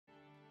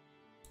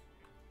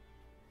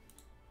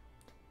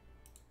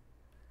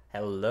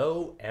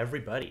Hello,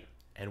 everybody,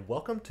 and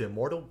welcome to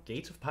Immortal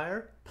Gates of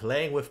Pyre,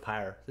 Playing with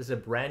Pyre. This is a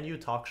brand new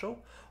talk show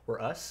where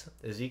us,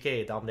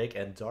 ZK, Dominic,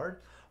 and Zard,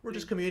 we're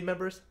just community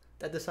members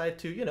that decide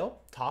to,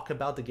 talk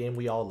about the game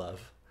we all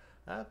love.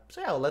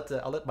 So yeah, I'll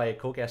let my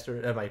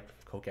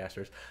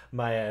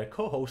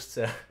co-hosts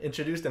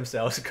introduce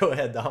themselves. Go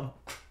ahead, Dom.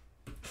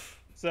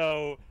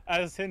 So,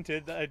 as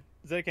hinted,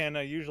 Zeke and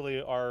I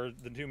usually are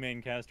the two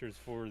main casters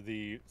for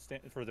the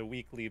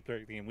weekly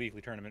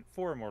weekly tournament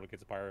for Immortal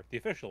Kids of Pyre, the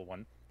official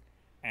one,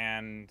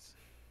 and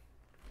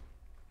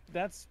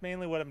that's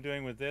mainly what I'm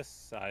doing with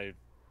this. I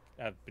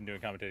have been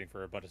doing commentating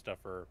for a bunch of stuff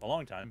for a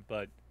long time,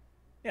 but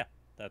yeah,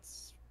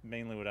 that's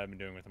mainly what I've been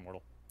doing with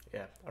Immortal.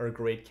 Yeah, our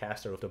great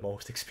caster with the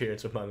most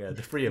experience among the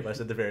three of us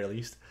at the very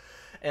least.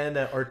 And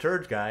our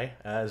third guy,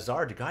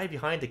 Zard, the guy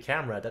behind the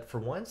camera that for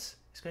once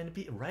is going to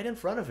be right in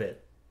front of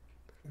it.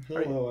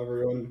 Are you- Hello,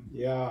 everyone.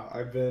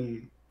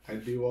 I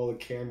do all the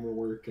camera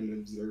work and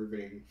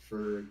observing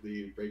for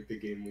the Break the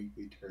Game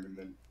Weekly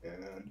tournament,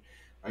 and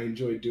I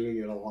enjoy doing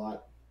it a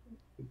lot.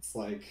 It's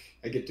like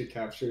I get to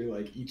capture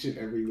like each and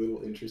every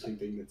little interesting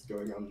thing that's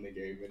going on in the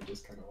game and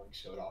just kind of like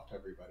show it off to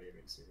everybody. It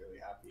makes me really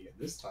happy. And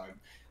this time,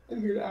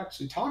 I'm here to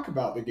actually talk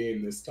about the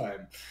game this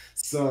time.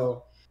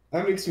 So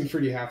that makes me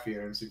pretty happy,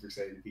 and I'm super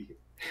excited to be here.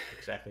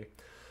 Exactly.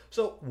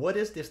 So, what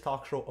is this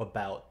talk show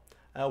about?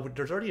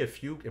 There's already a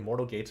few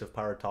Immortal Gates of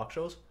Power talk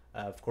shows.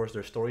 Of course,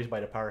 there's Stories by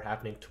the Power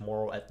happening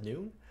tomorrow at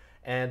noon,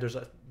 and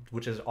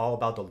which is all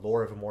about the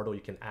lore of Immortal.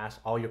 You can ask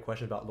all your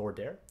questions about lore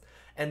there.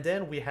 And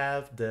then we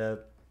have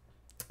the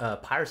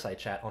Pyreside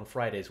chat on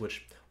Fridays,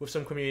 which with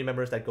some community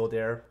members that go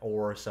there,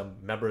 or some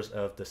members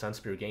of the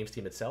Sunspear Games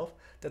team itself,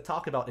 that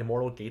talk about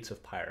Immortal Gates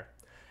of Pyre.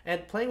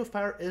 And Playing with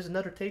Pyre is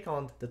another take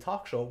on the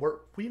talk show where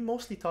we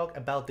mostly talk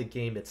about the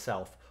game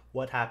itself,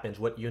 what happens,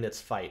 what units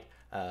fight,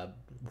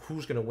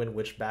 who's going to win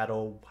which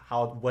battle,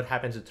 what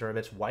happens in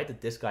tournaments, why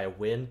did this guy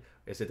win,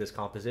 is it this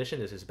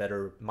composition, is this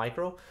better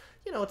micro?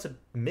 It's a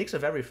mix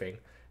of everything.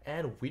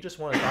 And we just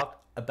want to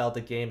talk about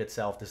the game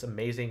itself, this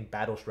amazing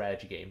battle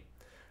strategy game.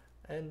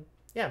 And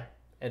yeah,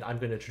 and I'm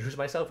going to introduce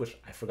myself, which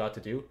I forgot to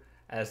do.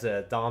 As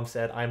Dom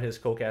said, I'm his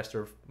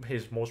co-caster,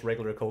 his most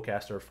regular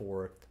co-caster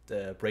for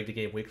the Break the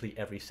Game Weekly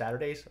every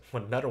Saturdays.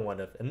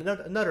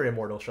 Another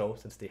Immortal show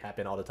since they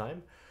happen all the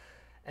time.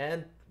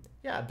 And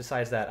yeah,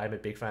 besides that, I've been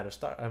a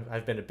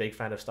big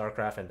fan of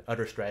StarCraft and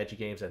other strategy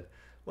games. And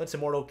once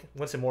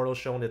Immortal's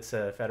shown its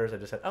feathers, I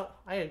just said, oh,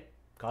 I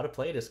gotta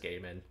play this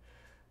game. And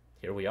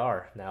here we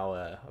are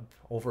now,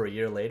 over a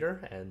year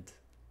later, and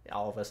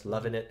all of us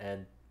loving it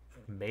and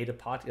made a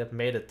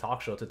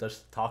talk show to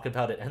just talk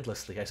about it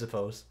endlessly, I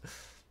suppose.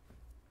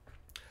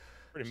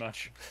 Pretty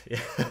much. Yeah.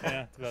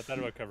 Yeah, that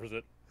about covers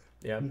it.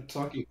 Yeah. I'm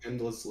talking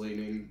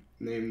endlessly.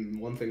 Name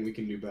one thing we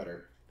can do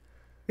better.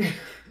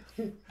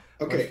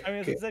 Okay. I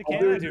mean, Okay. Zeke I'll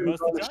and I do do it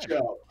most on of the the time.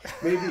 show.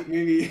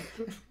 Maybe.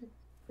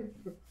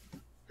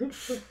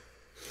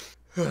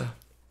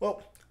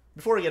 Well,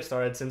 before we get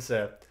started, since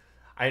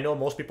I know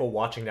most people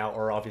watching now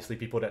are obviously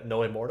people that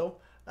know Immortal,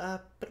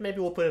 but maybe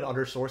we'll put in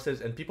other sources,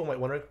 and people might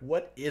wonder,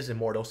 what is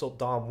Immortal? So,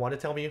 Dom, want to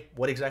tell me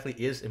what exactly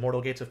is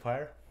Immortal Gates of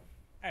Pyre?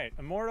 Alright,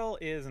 Immortal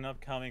is an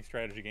upcoming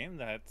strategy game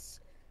that's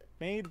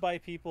made by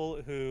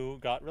people who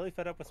got really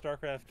fed up with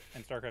StarCraft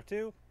and StarCraft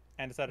 2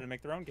 and decided to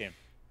make their own game.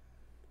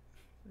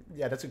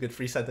 Yeah, that's a good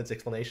free sentence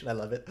explanation. I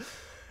love it.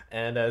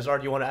 And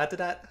Zard, you want to add to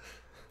that?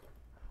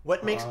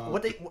 What makes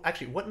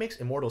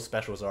Immortal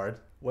special, Zard?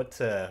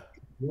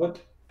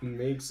 What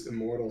makes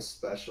Immortal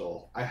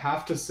special? I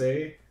have to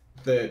say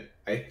that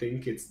I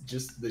think it's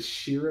just the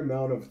sheer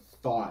amount of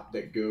thought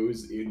that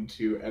goes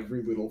into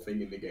every little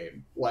thing in the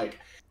game. Like,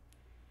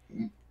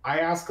 I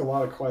ask a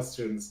lot of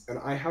questions, and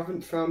I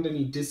haven't found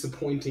any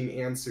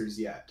disappointing answers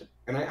yet.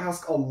 And I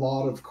ask a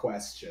lot of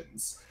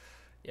questions.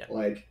 Yeah.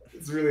 Like,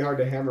 it's really hard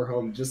to hammer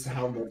home just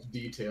how much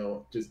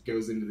detail just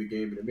goes into the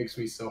game, and it makes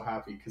me so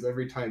happy because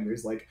every time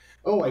there's like,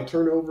 oh, I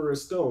turn over a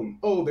stone.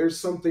 Oh, there's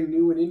something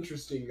new and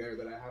interesting there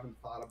that I haven't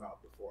thought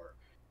about before.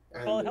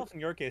 Well, it And helps in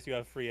your case you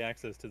have free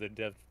access to the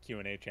Dev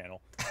Q&A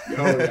channel.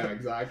 oh yeah,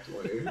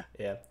 exactly.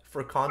 Yeah.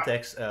 For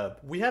context,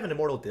 we have an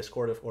Immortal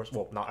Discord, of course.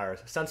 Well, not ours.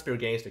 Sunspear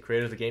Games, the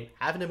creators of the game,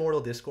 have an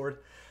Immortal Discord,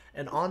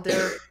 and on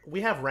there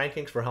we have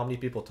rankings for how many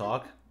people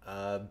talk.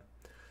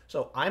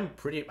 So I'm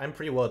pretty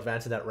well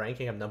advanced in that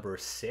ranking. I'm number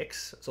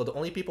 6. So the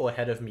only people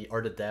ahead of me are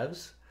the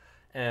devs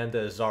and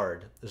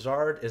Zard.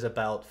 Zard is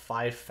about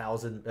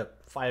 5,000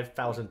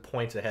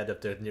 points ahead of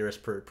the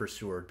nearest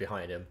pursuer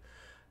behind him.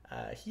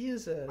 He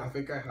is I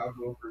think I have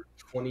over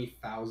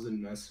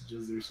 20,000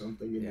 messages or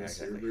something in Yeah, the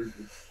exactly. server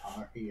just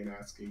talking and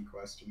asking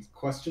questions.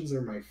 Questions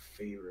are my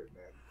favorite,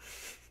 man.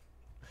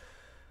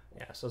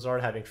 Yeah, so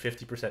Zard having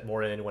 50%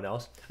 more than anyone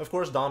else. Of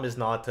course, Dom is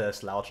not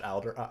slouch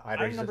either.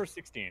 Either. I'm number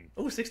 16.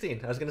 Oh,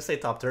 16. I was going to say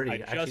top 30. I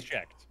just Actually,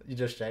 checked. you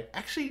just checked.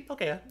 Actually,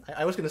 okay.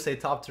 I was going to say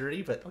top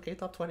 30, but okay,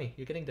 top 20.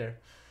 You're getting there.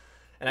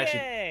 And actually,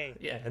 Yay!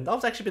 yeah, and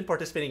Dom's actually been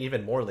participating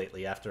even more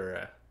lately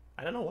after.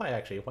 I don't know why,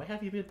 actually. Why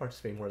have you been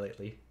participating more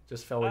lately?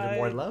 Just fell even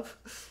more in love?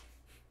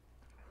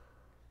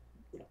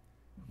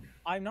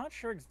 I'm not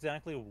sure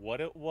exactly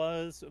what it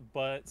was,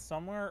 but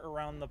somewhere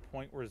around the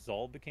point where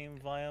Zol became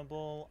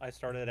viable, I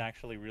started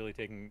actually really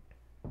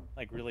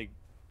really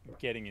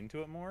getting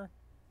into it more.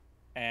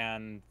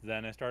 And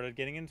then I started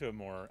getting into it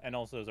more, and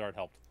also Zard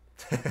helped.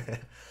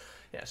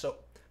 Yeah, so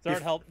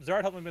Zard helped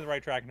me with the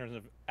right track in terms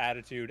of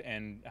attitude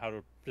and how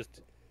to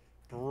just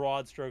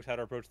broad strokes how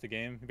to approach the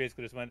game. He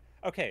basically just went,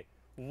 okay,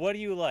 what do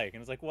you like?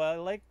 And it's like, well, I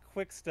like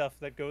quick stuff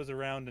that goes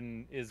around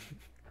and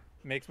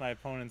makes my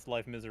opponent's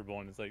life miserable.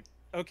 And it's like,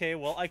 okay,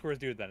 well, Icors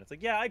do it then. It's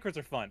like, yeah, Icors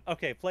are fun.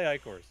 Okay, play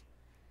Icors.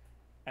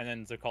 And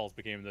then Zakals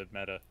became the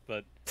meta.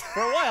 But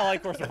for a while,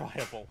 Icors were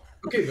viable.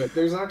 Okay, but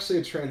there's actually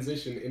a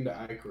transition into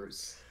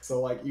Icors.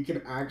 So, like, you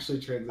can actually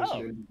transition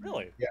Oh, into...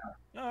 really? Yeah.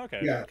 Oh,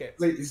 okay. Yeah. Okay.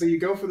 So you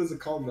go for the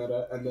Zakal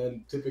meta, and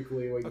then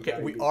typically what you Okay,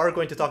 gotta we do... are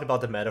going to talk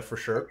about the meta for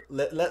sure.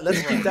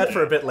 Let's keep that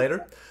for a bit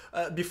later.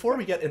 Before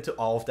we get into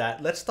all of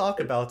that, let's talk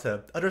about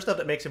other stuff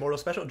that makes Immortal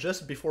special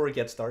just before we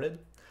get started.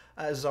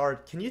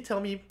 Zard, can you tell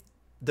me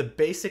the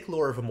basic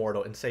lore of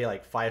Immortal in, say,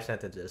 like 5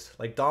 sentences?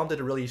 Like, Dom did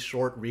a really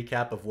short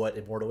recap of what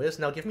Immortal is.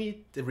 Now give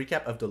me the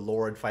recap of the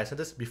lore in 5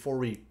 sentences before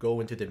we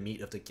go into the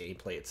meat of the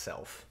gameplay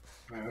itself.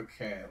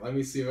 Okay, let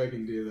me see if I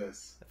can do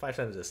this. 5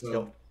 sentences. So,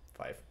 Go.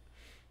 5.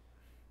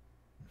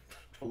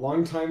 A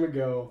long time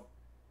ago,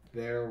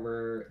 there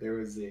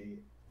was a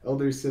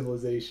elder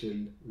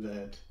civilization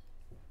that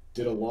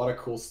did a lot of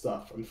cool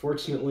stuff.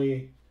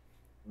 Unfortunately,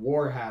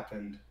 war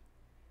happened,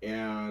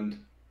 and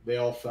they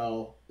all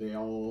fell. They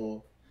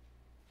all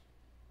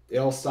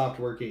stopped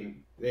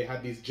working. They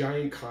had these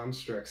giant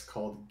constructs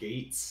called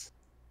gates,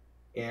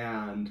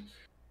 and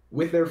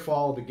with their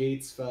fall, the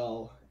gates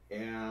fell,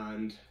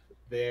 and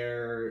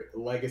their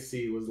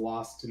legacy was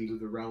lost into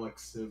the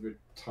relics of a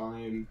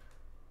time.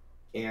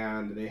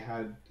 And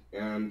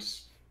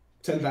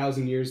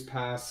 10,000 years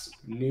pass.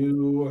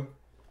 New...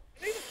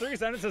 These 3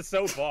 sentences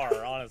so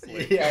far,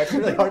 honestly. Yeah, it's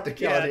really hard to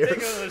count here. Take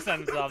another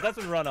sentence off. That's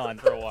been run on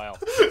for a while.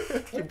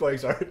 Keep going,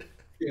 Zard.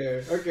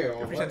 Yeah. Okay.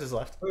 Well, 3 sentences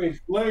left.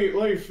 let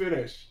me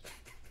finish.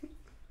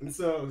 And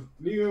so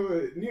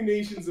new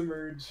nations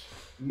emerge,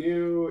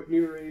 new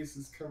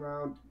races come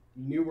out,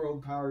 new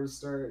world powers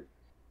start,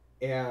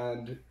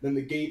 and then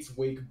the gates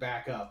wake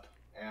back up,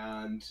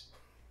 and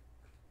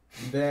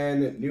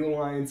then new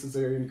alliances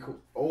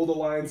old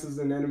alliances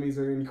and enemies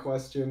are in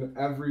question.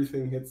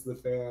 Everything hits the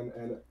fan,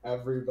 and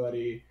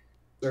everybody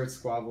starts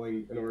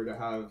squabbling in order to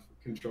have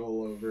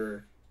control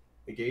over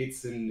the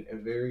gates in a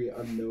very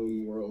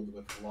unknown world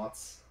with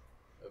lots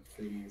of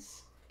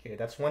things. Okay,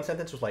 that's 1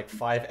 sentence with like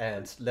 5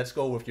 ends. Let's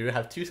go with you. You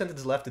have 2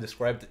 sentences left to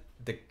describe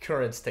the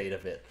current state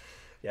of it.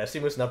 Yeah,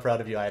 Simu's not proud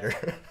of you either.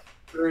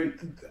 Current...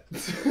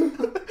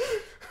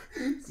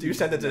 2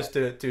 sentences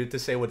to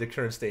say what the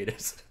current state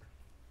is.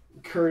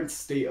 Current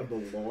state of the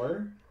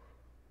lore?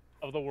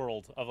 Of the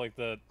world. Of like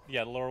the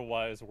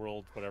lore-wise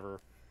world,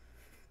 whatever.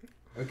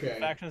 Okay.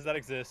 Factions that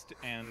exist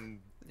and...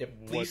 Yeah,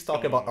 please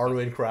talk about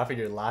Arwen Craft in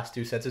your last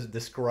 2 sentences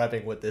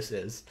describing what this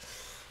is.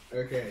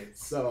 Okay,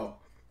 so...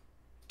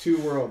 2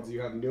 worlds.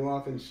 You have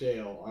Nuoth and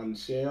Shale. On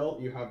Shale,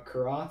 you have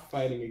Karath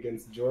fighting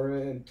against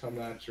Jorah and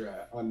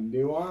Tamatra. On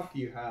Nuoth,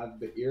 you have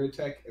the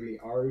Iratek and the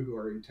Aru who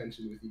are in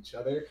tension with each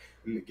other,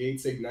 and the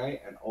gates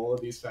ignite, and all of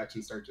these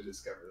factions start to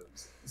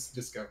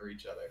discover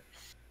each other.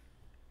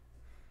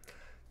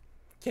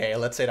 Okay,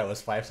 let's say that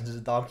was 5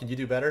 sentences. Dom, can you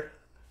do better?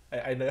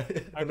 I know.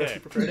 I know if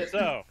you prepared it.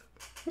 So,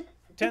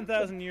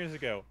 10,000 years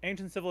ago,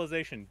 ancient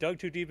civilization dug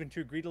too deep and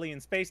too greedily in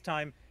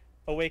space-time,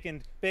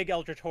 awakened big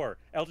Eldritch Horror.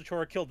 Eldritch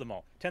Horror killed them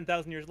all.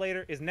 10,000 years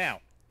later is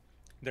now.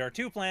 There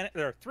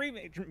are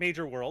 3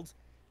 major worlds.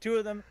 2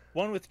 of them,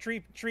 one with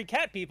tree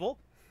cat people,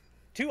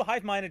 2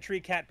 hive-minded tree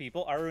cat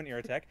people, Aru and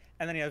Iratek,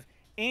 and then you have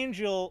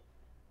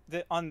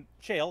on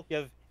Shale, you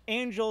have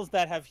angels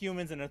that have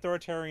humans in an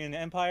authoritarian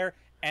empire,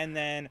 and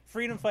then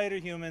freedom fighter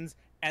humans,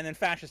 and then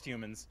fascist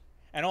humans,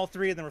 and all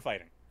 3 of them are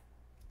fighting.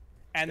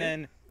 And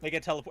then they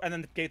get and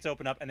then the gates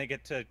open up, and they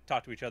get to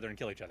talk to each other and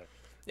kill each other.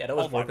 Yeah, that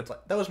was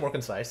more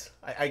concise.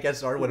 I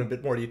guess Zard went a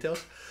bit more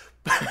details.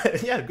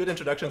 But yeah, good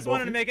introduction. I just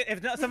wanted to make it,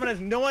 if someone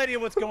has no idea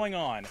what's going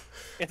on,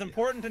 it's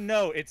important to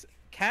know it's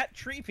cat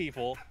tree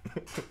people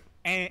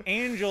and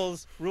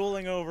angels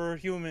ruling over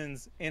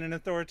humans in an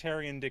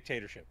authoritarian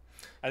dictatorship.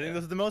 I think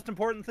those are the most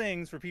important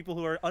things for people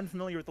who are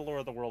unfamiliar with the lore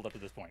of the world up to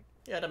this point.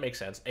 Yeah, that makes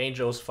sense.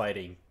 Angels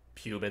fighting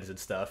humans and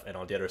stuff, and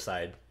on the other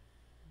side,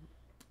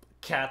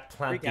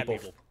 plant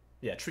people.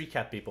 Yeah, tree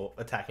cat people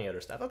attacking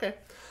other stuff. Okay.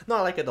 No,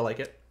 I like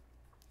it.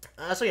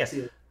 So yes,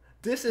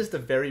 this is the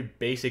very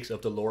basics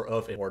of the lore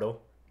of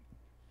Immortal.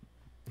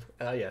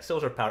 Yeah,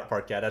 Silver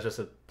part cat. That's just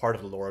a part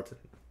of the lore,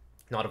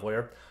 not a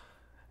voyeur.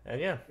 And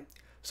yeah,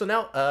 so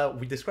now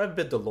we described a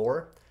bit the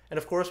lore, and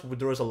of course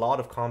there was a lot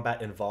of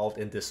combat involved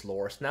in this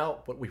lore. So now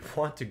what we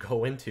want to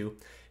go into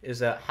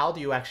is how do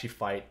you actually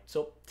fight?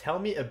 So tell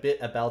me a bit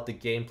about the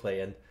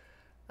gameplay. And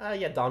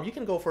yeah, Dom, you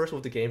can go first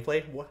with the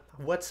gameplay.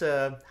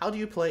 How do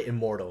you play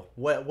Immortal?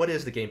 What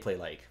is the gameplay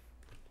like?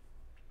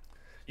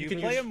 You can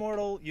play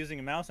Immortal using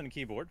a mouse and a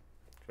keyboard.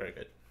 Very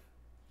good.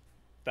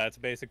 That's a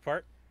basic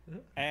part. Mm-hmm.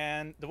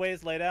 And the way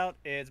it's laid out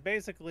is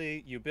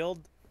basically you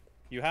build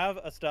You have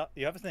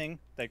a thing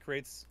that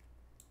creates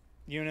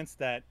units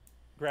that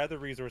grab the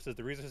resources.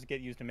 The resources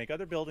get used to make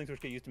other buildings,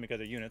 which get used to make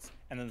other units,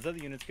 and then those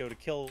other units go to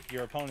kill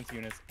your opponent's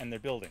units and their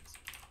buildings.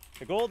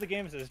 The goal of the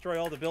game is to destroy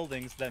all the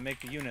buildings that make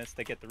the units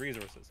that get the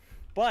resources.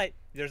 But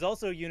there's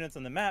also units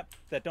on the map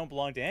that don't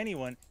belong to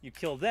anyone. You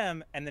kill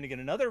them, and then you get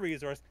another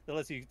resource that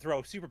lets you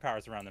throw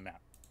superpowers around the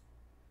map.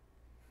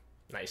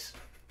 Nice.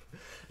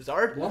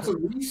 Zard? Lots of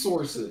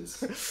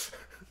resources.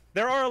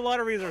 There are a lot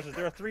of resources.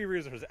 There are 3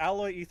 resources: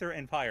 Alloy, Ether,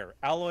 and Pyre.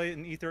 Alloy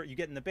and Ether you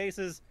get in the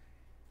bases,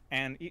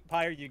 and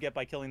Pyre you get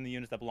by killing the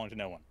units that belong to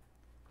no one.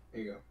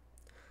 There you go.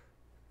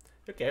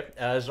 Okay,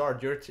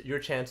 Zard, your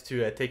chance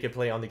to take a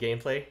play on the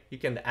gameplay. You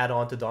can add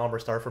on to Dom or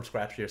start from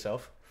scratch for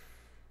yourself.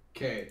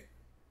 Okay,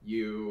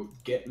 you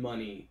get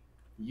money.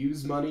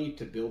 Use money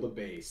to build a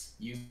base.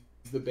 Use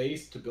the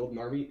base to build an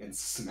army and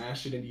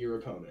smash it into your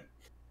opponent.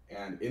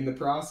 And in the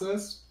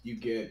process, you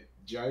get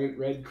giant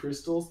red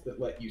crystals that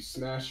let you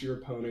smash your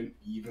opponent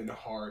even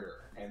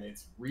harder. And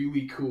it's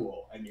really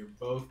cool. And you're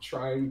both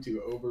trying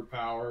to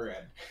overpower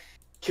and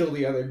kill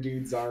the other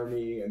dude's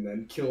army and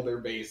then kill their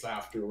base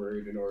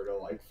afterward in order to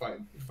like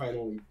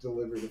finally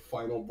deliver the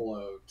final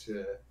blow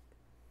to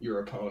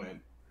your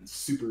opponent. It's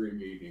super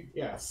engaging.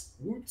 Yes,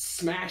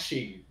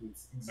 smashing.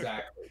 It's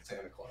exactly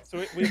Santa Claus.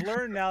 So we've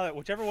learned now that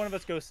whichever one of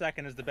us goes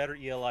second is the better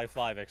ELI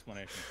 5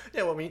 explanation.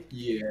 Yeah, well, I mean,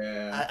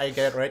 yeah, I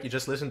get it, right? You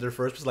just listen to the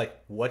first, it's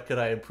like, what could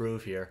I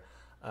improve here?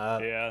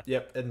 Yeah.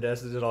 Yep, and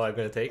this is all I'm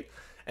going to take.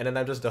 And then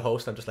I'm just the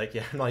host. I'm just like,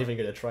 yeah, I'm not even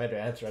going to try to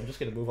answer. I'm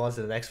just going to move on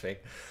to the next thing.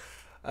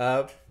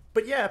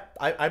 But yeah,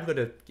 I'm going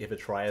to give it a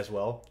try as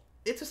well.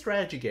 It's a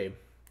strategy game.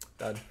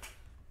 Done.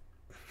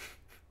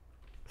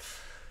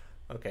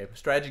 Okay,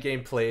 strategy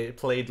game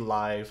played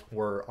live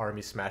where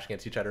armies smash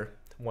against each other.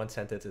 One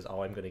sentence is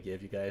all I'm going to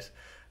give you guys.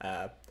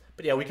 But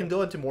yeah, we can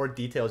go into more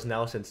details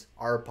now since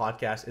our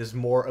podcast is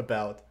more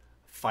about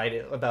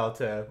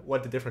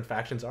what the different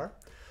factions are.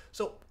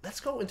 So let's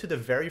go into the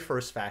very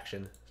first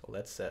faction. So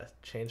let's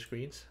change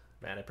screens.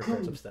 Man, I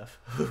prepared some stuff.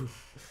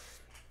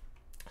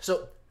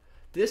 So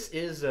this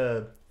is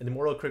an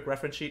Immortal quick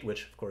reference sheet,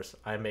 which of course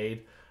I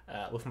made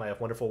with my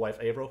wonderful wife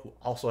Avro, who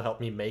also helped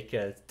me make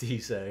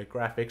these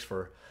graphics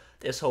for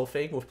this whole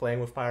thing with playing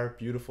with Pyre.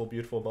 Beautiful,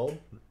 beautiful mode.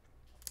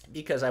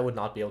 Because I would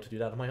not be able to do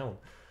that on my own.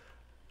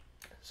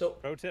 So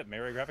Pro tip: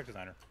 marry a graphic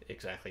designer.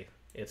 Exactly,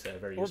 it's very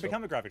or useful.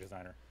 become a graphic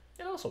designer.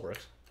 It also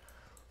works.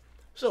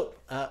 So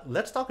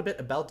let's talk a bit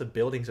about the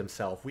buildings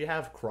themselves. We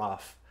have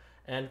Croft,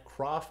 and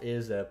Croft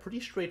is a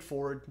pretty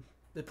straightforward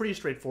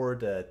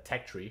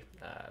tech tree.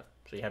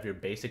 So you have your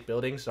basic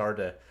buildings.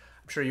 I'm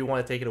sure you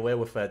want to take it away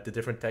with the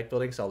different tech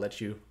buildings. I'll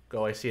let you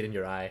go. I see it in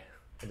your eye,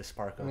 in the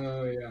sparkle.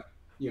 Oh yeah.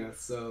 Yeah,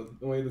 so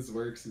the way this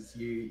works is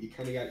you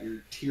kind of got your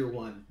tier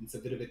 1. It's a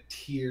bit of a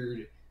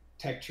tiered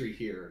tech tree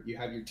here. You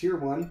have your tier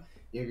 1,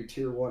 you have your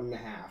tier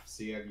 1.5.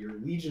 So you have your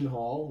Legion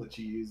Hall, which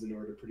you use in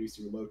order to produce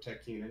your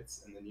low-tech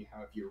units, and then you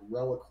have your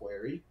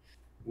Reliquary,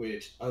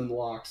 which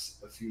unlocks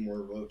a few more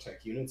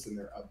low-tech units and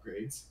their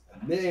upgrades.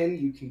 And then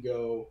you can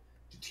go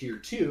to tier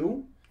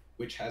 2,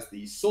 which has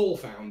the Soul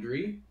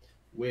Foundry,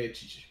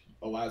 which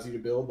allows you to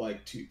build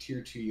like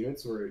tier 2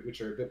 units which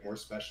are a bit more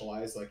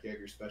specialized. Like you have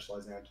your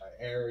specialized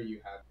anti-air,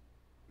 you have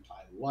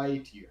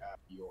anti-light, you have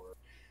your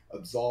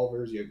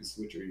absolvers, you have the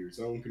switcher, your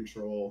zone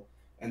control,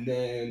 and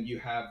then you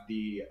have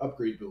the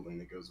upgrade building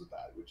that goes with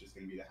that, which is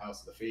going to be the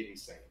House of the Fading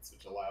Saints,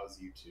 which allows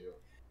you to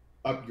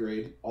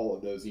upgrade all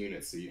of those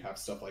units. So you have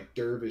stuff like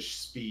Dervish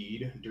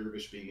Speed,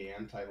 Dervish being the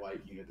anti-light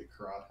unit that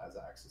Karat has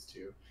access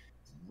to.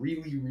 It's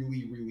really,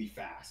 really, really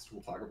fast.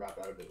 We'll talk about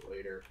that a bit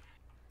later.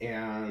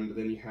 And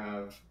then you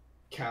have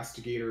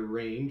Castigator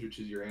Range, which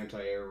is your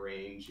anti-air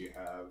range. You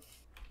have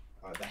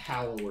the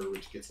Hallower,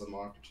 which gets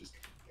unlocked, which is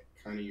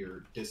kind of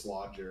your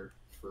dislodger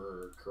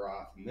for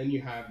Karat. And then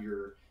you have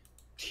your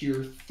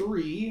tier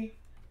 3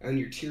 and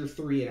your tier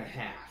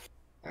 3.5.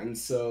 And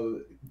so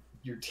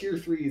your tier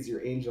 3 is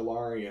your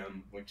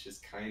Angelarium, which is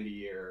kind of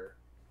your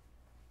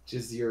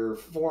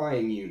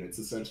flying units,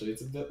 essentially.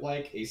 It's a bit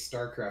like a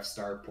StarCraft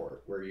starport,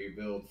 where you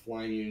build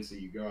flying units, so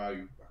you go out,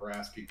 you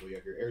harass people. You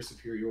have your air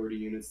superiority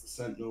units, the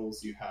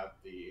Sentinels. You have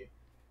the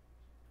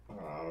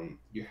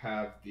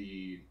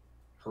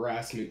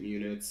harassment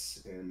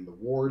units and the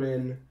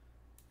Warden.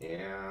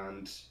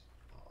 And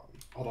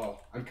although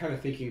I'm kind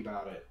of thinking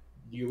about it,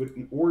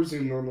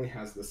 Warzone normally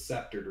has the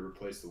Scepter to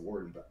replace the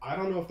Warden, but I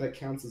don't know if that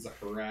counts as a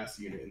harass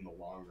unit in the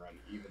long run,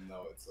 even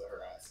though it's a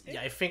harass unit.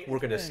 Yeah, I think we're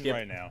gonna skip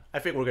right now. I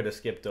think we're gonna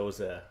skip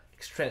those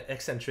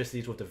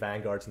eccentricities with the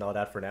Vanguards and all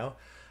that for now.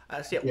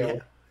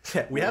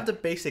 We have the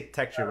basic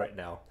tech tree right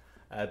now.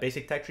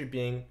 Basic tech tree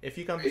being, if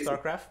you come to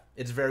StarCraft,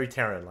 it's very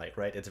Terran-like,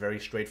 right? It's very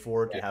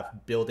straightforward. Yeah. You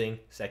have building,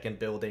 second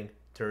building,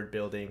 third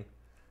building,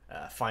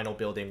 final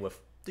building with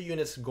the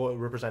units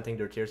representing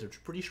their tiers. It's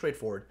pretty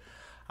straightforward.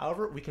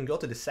 However, we can go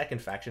to the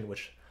second faction,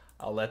 which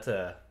I'll let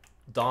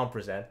Dom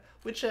present,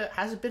 which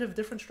has a bit of a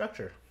different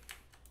structure.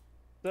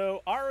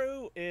 So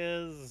Aru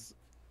is,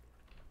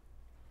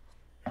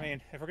 I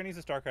mean, if we're going to use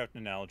a StarCraft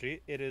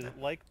analogy, it is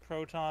like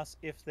Protoss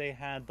if they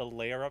had the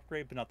layer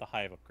upgrade, but not the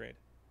hive upgrade.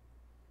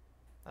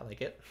 I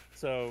like it.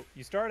 So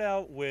you start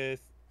out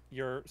with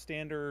your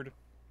standard.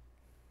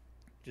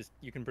 Just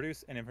you can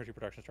produce an infantry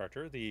production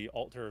structure, the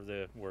altar of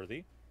the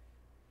worthy,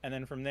 and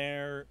then from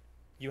there,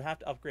 you have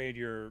to upgrade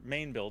your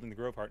main building, the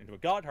Grove Heart, into a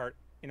God Heart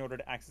in order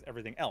to access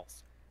everything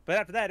else. But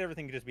after that,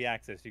 everything can just be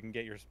accessed. You can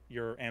get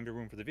your amber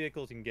room for the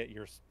vehicles. You can get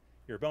your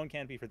bone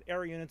canopy for the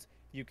air units.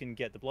 You can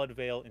get the blood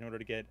veil in order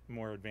to get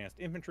more advanced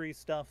infantry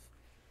stuff,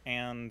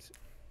 and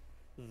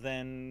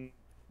then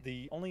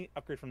the only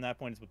upgrade from that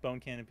point is with bone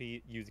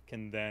canopy. You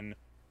can then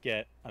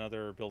get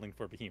another building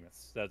for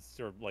behemoths. That's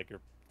sort of like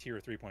your tier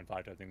 3.5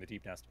 type thing, the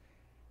deep nest,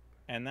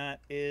 and that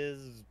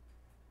is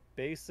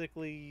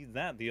basically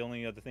that. The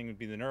only other thing would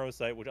be the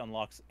neurosite, which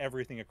unlocks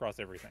everything across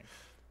everything.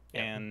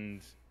 Yeah.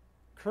 And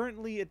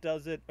currently it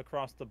does it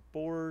across the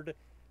board.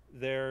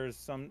 There's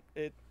some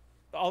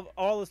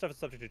all this stuff is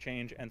subject to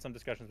change, and some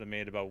discussions have been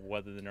made about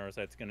whether the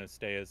neurosite's going to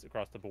stay as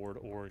across the board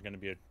or going to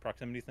be a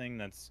proximity thing.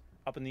 That's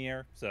up in the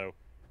air. So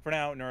for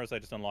now, neurosite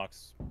just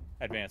unlocks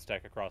advanced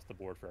tech across the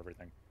board for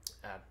everything.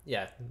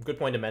 Yeah, good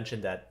point to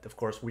mention that, of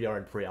course, we are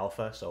in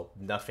pre-alpha, so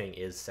nothing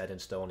is set in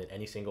stone in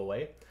any single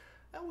way.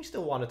 And we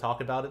still want to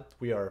talk about it.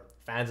 We are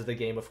fans of the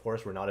game, of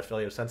course. We're not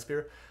affiliated with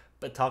Sunspear.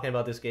 But talking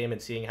about this game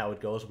and seeing how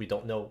it goes, we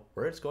don't know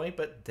where it's going,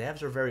 but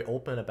devs are very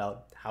open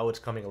about how it's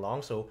coming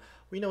along. So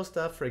we know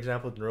stuff. For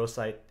example,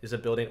 Neurosite is a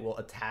building that will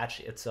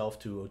attach itself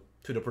to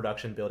the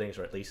production buildings,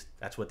 or at least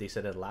that's what they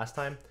said it last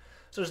time.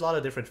 So there's a lot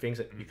of different things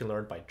that you can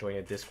learn by joining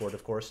a Discord,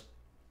 of course.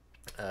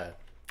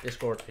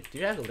 Discord, do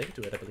you have a link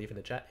to it, I believe, in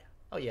the chat?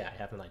 Oh yeah, I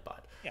have a Nightbot.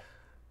 Yeah.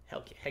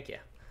 Heck yeah.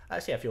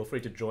 So yeah, feel free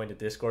to join the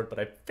Discord, but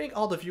I think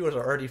all the viewers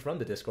are already from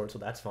the Discord, so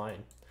that's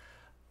fine.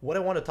 What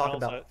I want to talk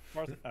about...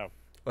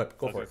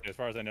 Go for it. As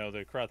far as I know,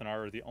 the Krath and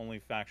Ar are the only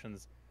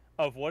factions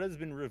of what has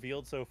been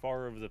revealed so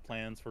far of the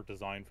plans for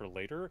design for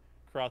later.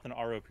 Krath and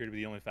Ar appear to be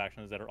the only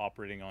factions that are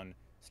operating on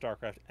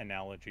StarCraft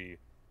analogy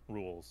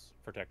rules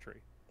for tech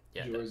tree.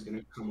 Yeah, Jor's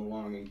gonna come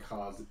along and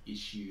cause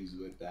issues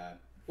with that.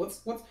 What's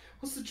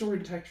the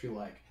Jordan tech tree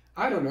like?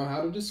 I don't know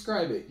how to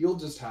describe it. You'll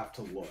just have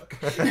to look.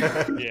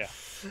 Yeah.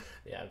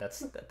 Yeah, that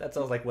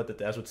sounds like what the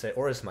devs would say,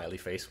 or a smiley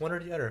face. One or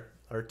the other.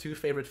 Our two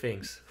favorite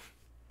things.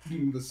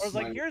 I was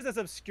like, here's this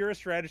obscure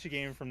strategy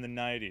game from the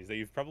 90s that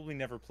you've probably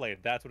never played.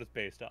 That's what it's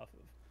based off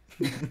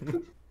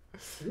of.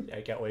 Yeah,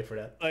 I can't wait for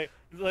that. Like,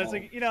 it's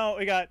like, you know,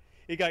 you got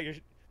your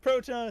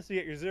Protoss, you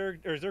got your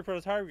Zerg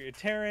Protoss Hard, your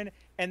Terran,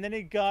 and then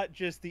it got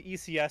just the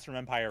ECS from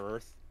Empire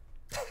Earth.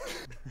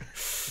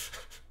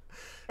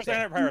 Or sorry,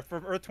 not Empire Earth,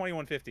 from Earth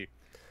 2150.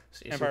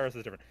 Empire Earth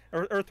is different.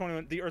 Earth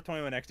 21, the Earth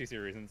 21 XD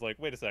series, and it's like,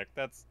 wait a sec,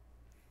 that's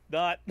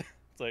not.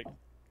 It's like,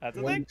 that's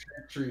a thing.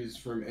 Tech trees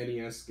from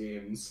NES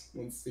games.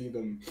 Let's see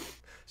them.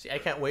 See, I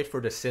can't wait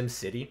for the Sim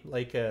City,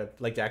 like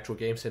the actual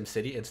game Sim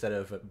City. Instead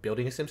of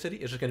building a Sim City,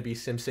 it's just going to be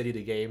Sim City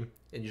the game,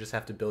 and you just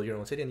have to build your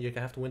own city, and you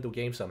have to win the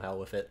game somehow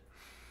with it.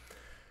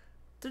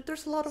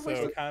 There's a lot of ways.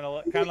 So kind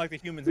of like the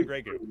humans in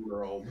Grey Goo.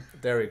 World.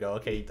 There we go.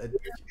 Okay,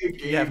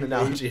 you have an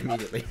analogy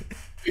immediately.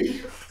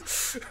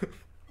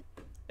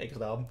 Thanks,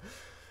 Dom.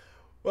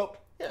 Well,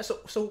 yeah.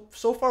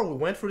 So far we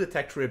went through the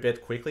tech tree a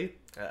bit quickly,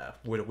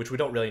 which we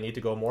don't really need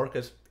to go more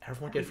because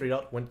everyone can figure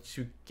out once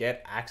you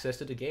get access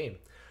to the game.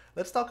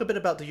 Let's talk a bit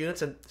about the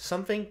units, and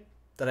something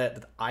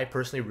that I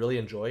personally really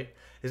enjoy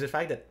is the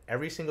fact that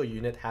every single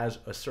unit has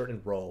a certain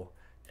role,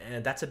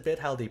 and that's a bit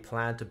how they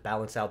plan to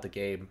balance out the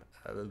game.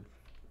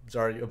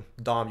 Sorry,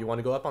 Dom, you want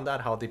to go up on that?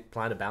 How they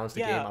plan to balance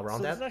the game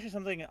around that? This is actually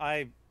something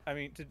I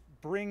mean, to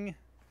bring,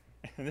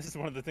 and this is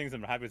one of the things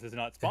I'm happy this is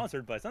not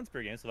sponsored by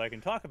Sunspear Games, so I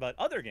can talk about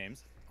other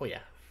games. Oh yeah.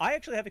 I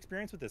actually have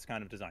experience with this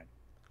kind of design.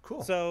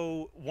 Cool.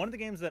 So one of the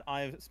games that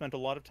I've spent a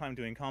lot of time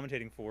doing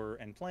commentating for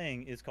and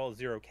playing is called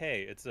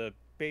 0K.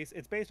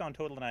 It's based on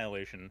Total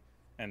Annihilation,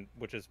 and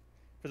which is,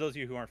 for those of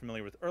you who aren't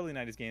familiar with early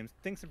 90s games,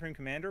 think Supreme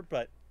Commander,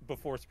 but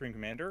before Supreme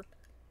Commander.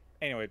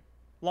 Anyway,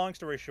 long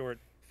story short,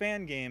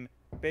 fan game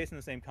based on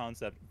the same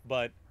concept,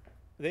 but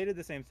they did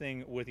the same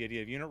thing with the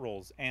idea of unit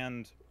roles.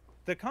 And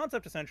the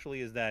concept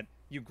essentially is that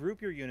you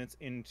group your units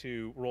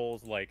into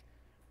roles like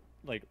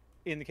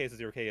in the case of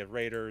 0K, you have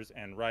raiders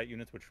and riot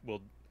units, which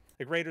will,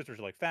 like raiders, which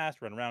are like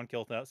fast, run around,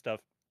 kill stuff.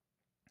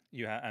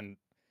 You have and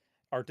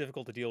are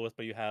difficult to deal with,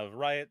 but you have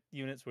riot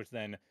units, which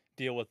then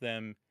deal with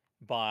them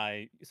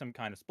by some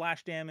kind of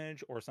splash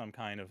damage or some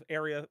kind of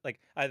area, like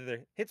either they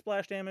hit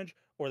splash damage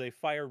or they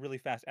fire really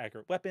fast,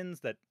 accurate weapons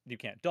that you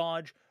can't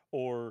dodge,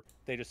 or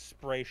they just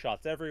spray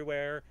shots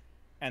everywhere.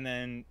 And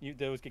then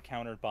those get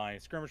countered by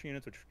skirmish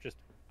units, which just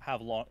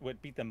have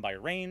would beat them by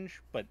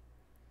range, but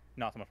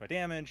not so much by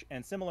damage.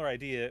 And similar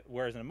idea,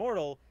 whereas in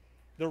Immortal,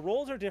 the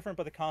roles are different,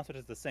 but the concept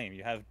is the same.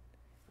 You have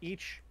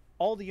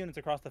all the units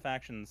across the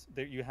factions.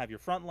 You have your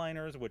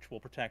frontliners, which will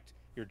protect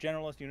your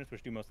generalist units,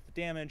 which do most of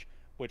the damage,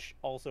 which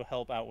also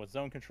help out with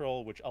zone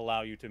control, which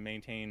allow you to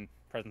maintain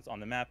presence on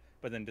the map,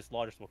 but then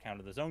dislodgers will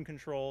counter the zone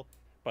control.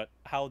 But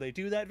how they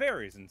do that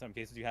varies. In some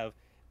cases, you have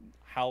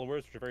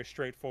Howlers, which are very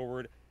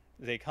straightforward.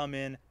 They come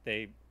in,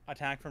 they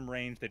attack from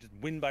range, they just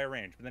win by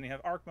range. But then you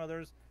have Arc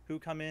Mothers who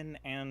come in,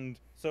 and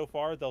so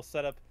far they'll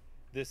set up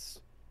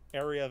this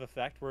area of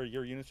effect where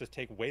your units just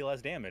take way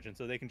less damage, and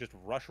so they can just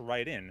rush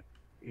right in.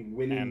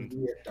 Winning And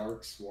via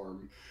Dark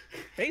Swarm.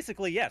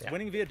 basically, yes, Yeah.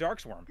 winning via Dark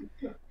Swarm.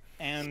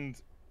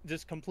 And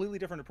just completely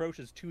different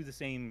approaches to the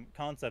same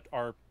concept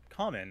are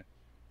common.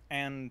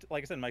 And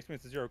like I said, in my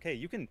experience with 0K,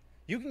 you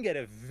can get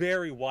a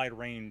very wide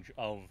range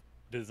of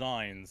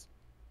designs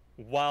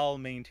while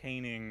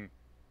maintaining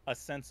a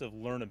sense of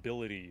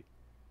learnability,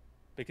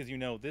 because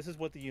this is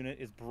what the unit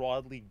is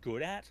broadly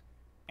good at,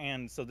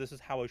 and so this is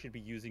how I should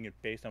be using it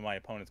based on my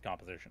opponent's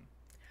composition.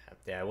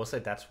 Yeah, I will say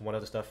that's one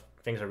of the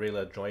things I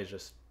really enjoy is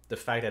just the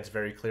fact that it's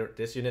very clear.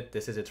 This unit,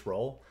 this is its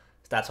role.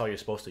 That's how you're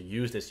supposed to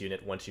use this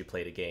unit once you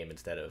play the game,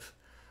 instead of,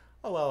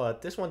 oh well,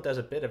 this one does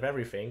a bit of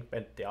everything,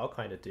 and they all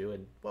kind of do,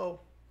 and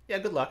well, yeah,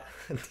 good luck.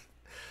 Yeah,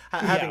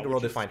 Having the role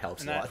which is defined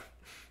helps and a that lot.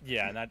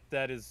 yeah, and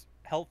that is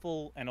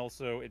helpful, and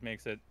also it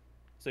makes it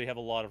so you have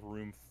a lot of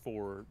room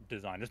for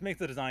design. Just makes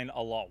the design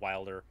a lot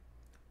wilder.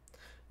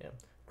 Yeah,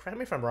 correct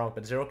me if I'm wrong,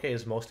 but 0K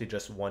is mostly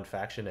just one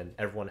faction and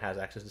everyone has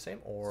access to the same,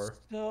 or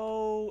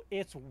So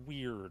it's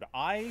weird.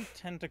 I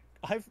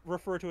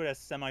refer to it as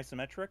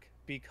semi-symmetric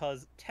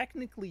because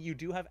technically you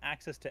do have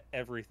access to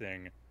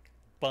everything,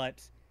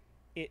 but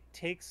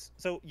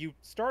you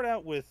start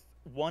out with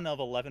one of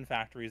 11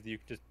 factories that you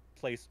can just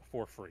place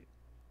for free.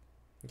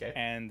 okay,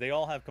 And they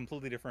all have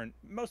completely different,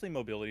 mostly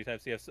mobility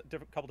types. You have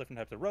a couple different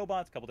types of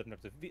robots, a couple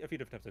different types of a few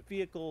different types of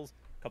vehicles,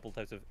 a couple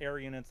types of air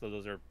units. So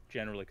those are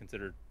generally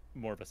considered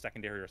more of a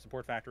secondary or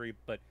support factory.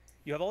 But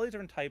you have all these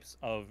different types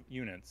of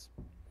units,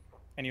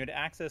 and you had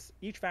access.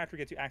 Each factory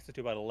gets you access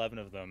to about 11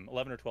 of them,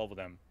 11 or 12 of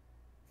them,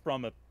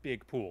 from a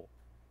big pool.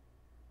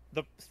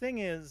 The thing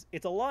is,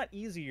 it's a lot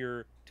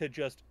easier to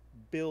just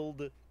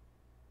build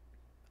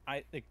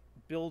I like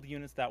build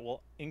units that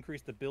will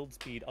increase the build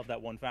speed of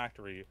that one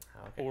factory,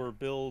 okay, or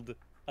build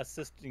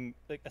assist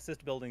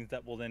buildings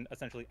that will then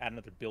essentially add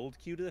another build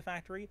queue to the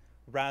factory,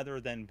 rather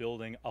than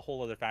building a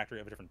whole other factory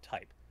of a different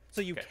type.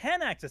 So you okay.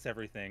 can access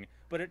everything,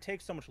 but it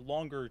takes so much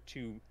longer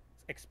to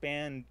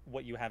expand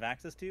what you have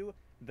access to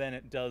than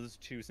it does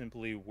to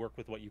simply work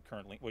with what you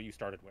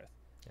started with.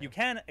 Yeah. You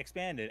can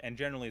expand it, and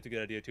generally it's a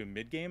good idea to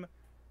mid game.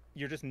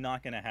 You're just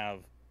not going to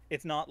have.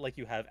 It's not like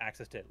you have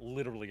access to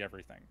literally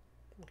everything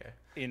Okay.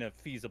 in a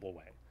feasible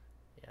way.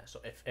 Yeah,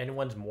 so if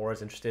anyone's more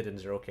is interested in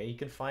 0K, you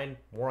can find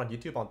more on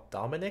YouTube on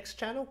Dominic's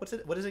channel.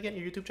 What is it again,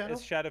 your YouTube channel?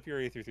 It's Shadow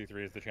Fury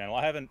 333 is the channel.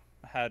 I haven't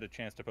had a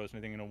chance to post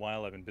anything in a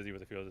while. I've been busy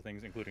with a few other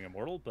things, including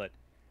Immortal, but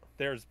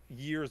there's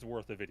years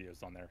worth of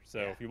videos on there.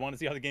 So Yeah. if you want to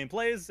see how the game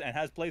plays and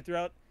has played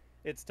throughout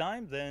its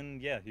time, then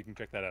yeah, you can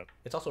check that out.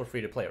 It's also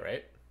free to play,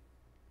 right?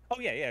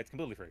 Oh yeah, yeah, it's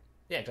completely free.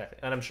 Yeah, exactly.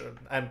 And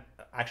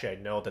I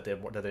know that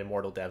the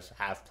Immortal devs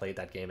have played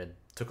that game and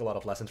took a lot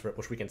of lessons for it,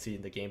 which we can see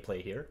in the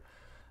gameplay here.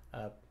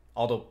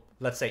 Although,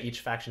 let's say each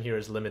faction here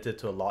is limited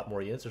to a lot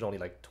more units. There's only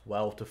like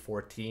 12 to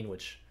 14,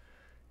 which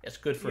is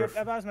good for. You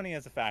have as many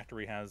as a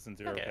factory has in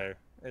 0K. Okay.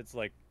 It's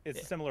it's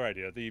Yeah. a similar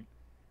idea.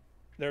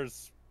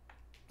 There's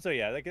so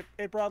yeah,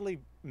 it broadly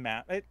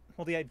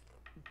the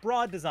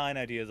broad design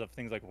ideas of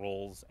things like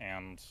roles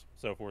and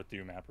so forth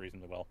do map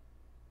reasonably well.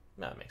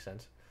 That makes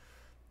sense.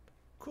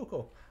 Cool,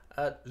 cool.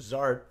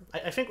 Zard,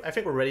 I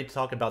think we're ready to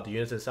talk about the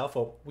units itself.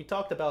 Well, we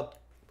talked about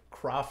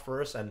craft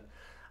first, and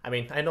I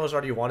mean, I know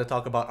Zard, you want to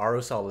talk about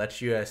Aru, so I'll let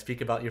you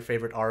speak about your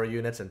favorite Aru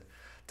units and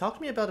talk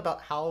to me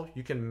about how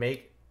you can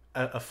make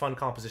a fun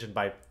composition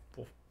by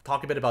well,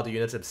 talk a bit about the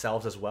units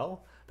themselves as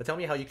well. But tell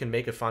me how you can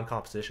make a fun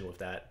composition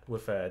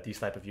with these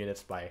type of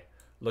units by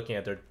looking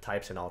at their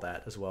types and all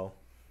that as well.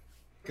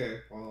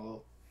 Okay,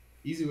 well,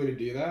 easy way to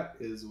do that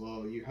is,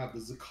 well, you have the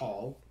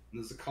Zakal,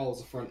 and the Zakal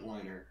is a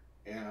frontliner,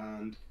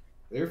 and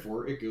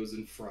therefore it goes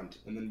in front.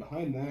 And then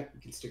behind that, you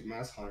can stick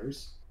Mass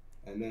Hunters,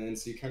 and then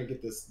so you kind of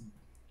get this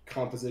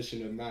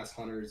composition of Mass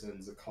Hunters and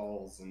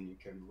Zakals, and you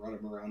can run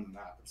them around the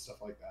map and stuff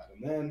like that.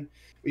 And then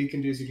what you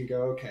can do is you can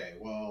go, okay,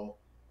 well,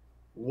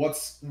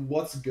 what's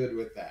good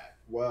with that?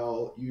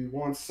 Well, you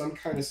want some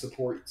kind of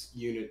support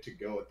unit to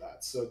go with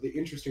that. So the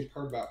interesting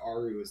part about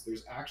Aru is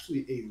there's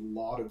actually a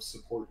lot of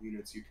support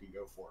units you can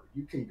go for.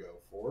 You can go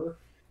for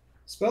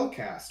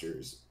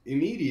spellcasters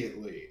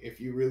immediately if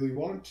you really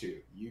want to.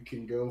 You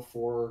can go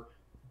for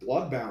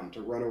Bloodbound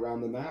to run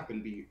around the map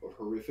and be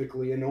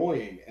horrifically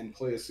annoying and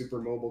play a super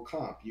mobile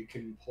comp. You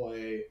can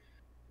play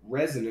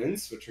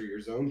Resonance, which are your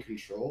zone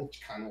control,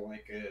 kind of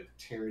like a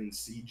Terran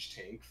siege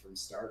tank from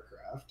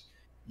StarCraft.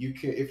 You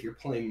can, if you're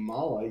playing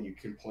Mala, you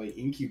can play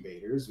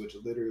Incubators, which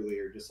literally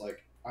are just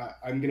like,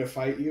 I'm gonna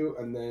fight you,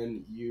 and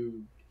then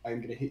I'm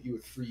gonna hit you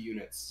with free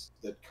units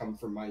that come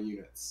from my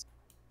units.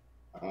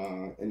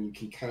 And you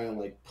can kind of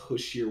like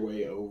push your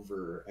way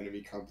over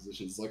enemy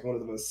compositions. It's like one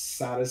of the most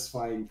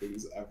satisfying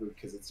things ever,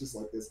 because it's just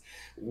like this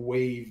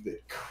wave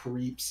that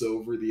creeps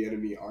over the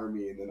enemy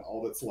army, and then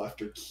all that's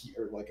left are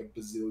like a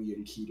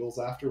bazillion Keetles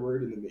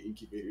afterward, and then the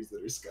incubators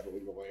that are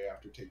scuttling away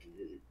after taking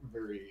a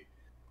very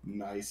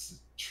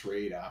nice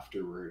trade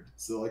afterward.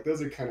 So like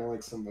those are kind of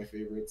like some of my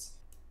favorites.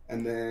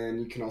 And then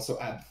you can also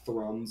add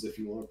Thrums if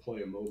you want to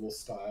play a mobile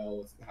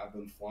style, have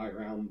them fly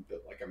around,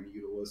 but like a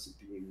Mutalisk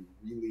being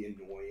really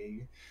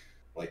annoying.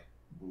 Like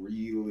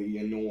really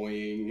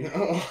annoying.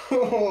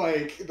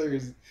 Like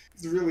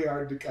it's really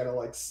hard to kind of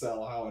like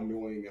sell how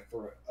annoying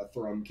a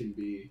thrum can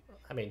be.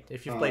 I mean,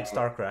 if you've played Uh,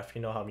 StarCraft,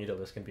 you know how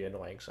Mutalisk can be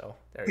annoying. So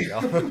there you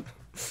go.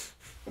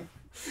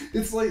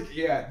 it's like,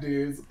 yeah,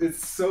 dude,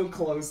 it's so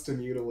close to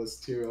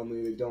Mutalisk too.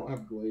 Only they don't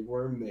have Glaive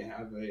Worm. They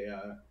have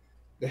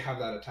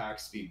that attack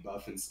speed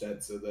buff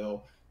instead. So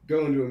they'll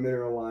go into a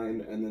mineral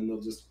line and then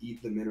they'll just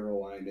eat the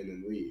mineral line and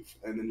then leave.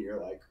 And then you're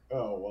like,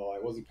 oh well, I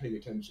wasn't paying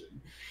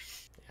attention.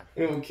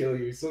 Yeah. It'll kill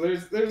you. So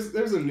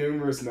there's a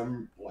numerous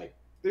number like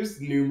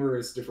there's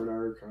numerous different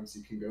archons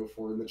you can go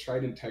for, and the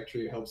Trident Tech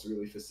Tree helps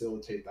really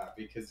facilitate that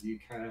because you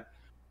kind of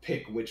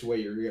pick which way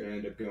you're going to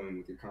end up going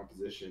with your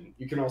composition.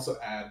 You can also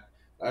add,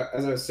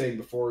 as I was saying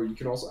before, you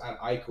can also add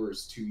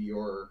Ichors to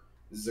your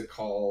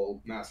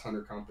Zakal Mass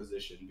Hunter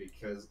composition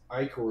because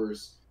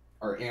Ichors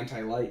are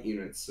anti-light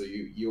units. So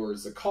your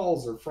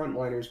Zakals are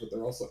frontliners, but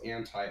they're also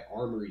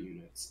anti-armor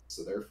units.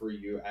 So therefore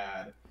you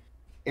add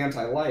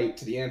anti-light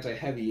to the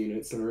anti-heavy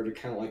units in order to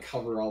kind of like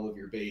cover all of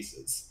your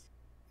bases.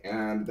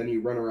 And then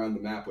you run around the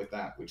map with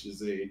that, which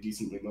is a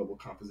decently mobile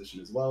composition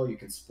as well. You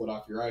can split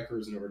off your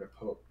Ichors in order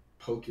to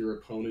poke your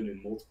opponent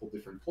in multiple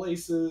different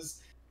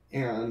places,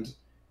 and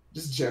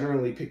just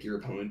generally pick your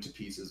opponent to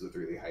pieces with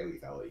really high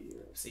lethality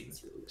units.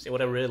 See,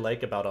 what I really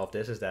like about all of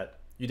this is that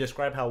you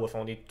describe how with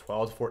only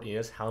 12 to 14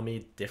 units, how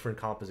many different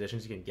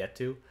compositions you can get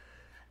to.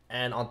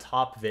 And on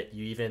top of it,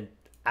 you even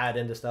add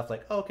in the stuff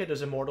like, oh, okay,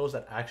 there's Immortals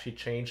that actually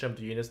change some of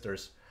the units.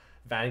 There's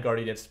Vanguard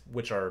units,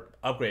 which are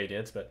upgrade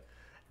units, but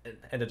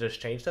and to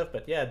just change stuff.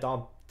 But yeah,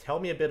 Dom, tell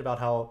me a bit about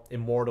how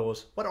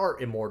Immortals, what are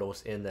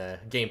Immortals in the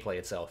gameplay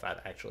itself,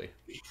 actually?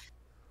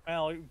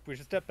 Well, we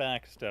should step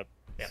back a step.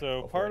 Yeah,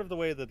 So part of the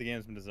way that the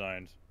game's been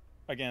designed,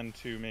 again,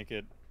 to make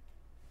it...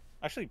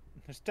 Actually,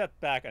 step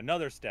back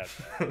another step.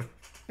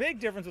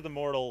 Big difference with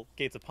Immortal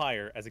Gates of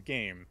Pyre as a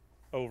game,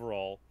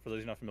 overall, for those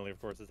who are not familiar,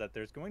 of course, is that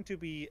there's going to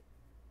be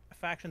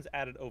factions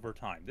added over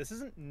time. This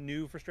isn't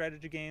new for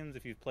strategy games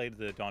if you've played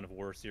the Dawn of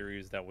War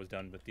series that was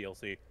done with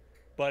DLC,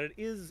 but it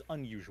is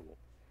unusual.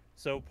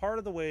 So part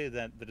of the way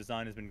that the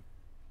design has been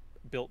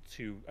built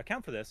to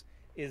account for this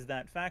is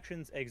that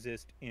factions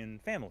exist in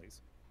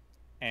families.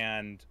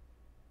 And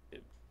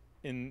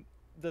in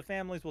the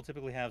families will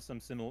typically have some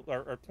similar,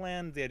 or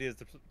planned, the idea is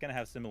they're going to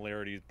have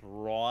similarities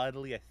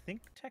broadly. I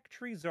think tech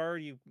trees are,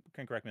 you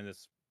can correct me on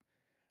this,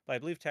 but I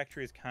believe tech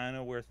tree is kind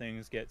of where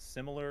things get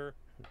similar,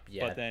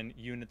 Yeah. but then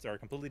units are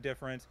completely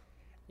different.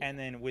 And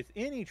then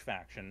within each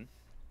faction,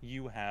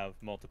 you have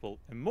multiple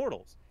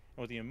Immortals.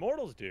 And what the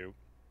Immortals do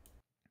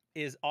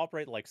is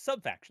operate like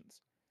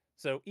sub-factions.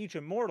 So each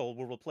Immortal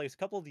will replace a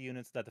couple of the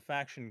units that the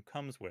faction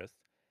comes with,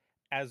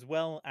 as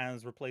well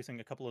as replacing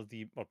a couple of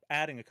the, or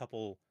adding a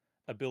couple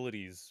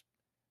abilities,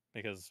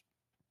 because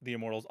the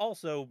Immortals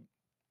also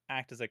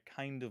act as a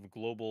kind of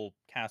global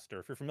caster.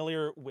 If you're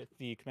familiar with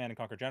the Command and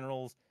Conquer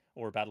Generals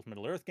or Battle for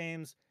Middle-earth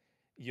games,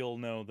 you'll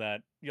know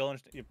that, you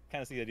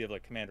kind of see the idea of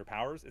like commander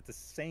powers. It's the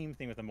same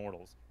thing with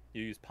Immortals.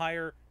 You use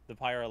Pyre. The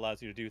Pyre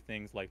allows you to do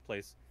things like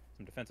place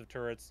some defensive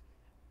turrets,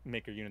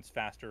 make your units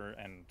faster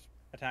and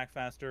attack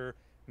faster,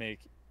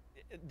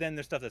 then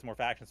there's stuff that's more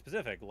faction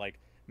specific, like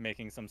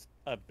making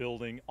a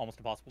building almost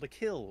impossible to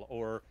kill,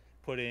 or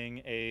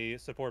putting a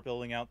support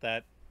building out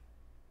that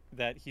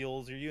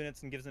heals your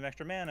units and gives them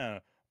extra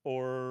mana,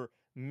 or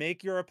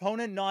make your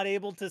opponent not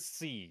able to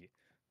see.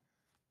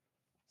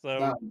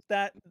 So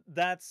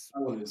that's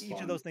each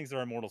fun. of those things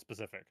are Immortal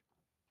specific.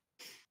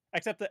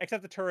 Except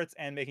the turrets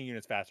and making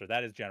units faster.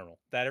 That is general.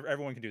 That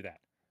everyone can do that.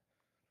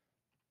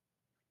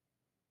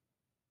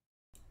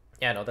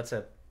 Yeah, no, that's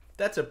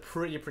a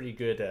pretty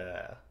good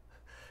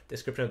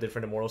description of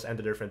different Immortals and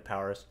the different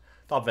powers.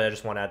 Top of it, I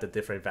just want to add the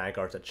different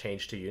Vanguards that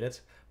change to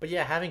units. But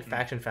yeah, having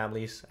faction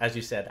families, as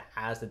you said,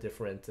 has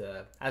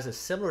a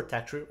similar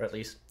tech tree, or at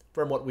least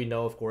from what we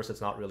know. Of course,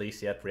 it's not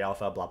released yet,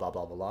 pre-alpha, blah blah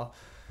blah blah blah.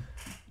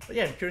 But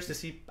yeah, I'm curious to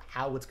see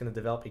how it's going to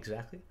develop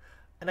exactly.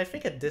 And I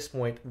think at this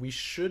point, we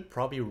should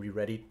probably be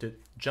ready to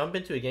jump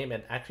into a game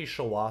and actually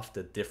show off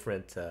the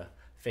different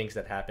things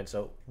that happen.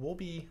 So we'll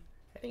be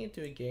heading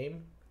into a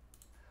game.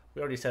 We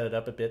already set it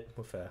up a bit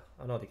with,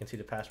 oh no, they can see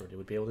the password. They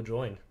would be able to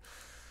join.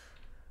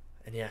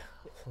 And yeah,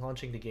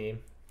 launching the game.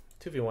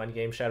 2v1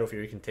 game. Shadow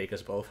Fury can take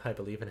us both. I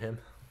believe in him.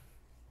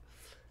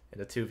 In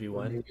the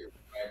 2v1.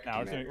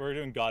 Now we're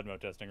doing God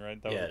mode testing,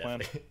 right? That was the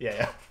plan?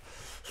 Yeah.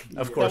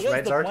 Of course, that was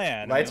right, the Zark?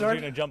 plan. Right, You're Zark?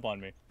 gonna jump on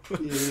me.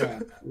 Yeah,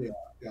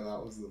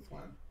 that was the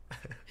plan.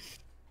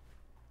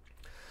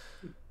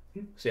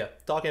 So yeah,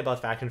 talking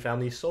about faction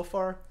families so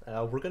far,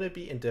 we're going to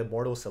be in the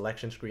Immortal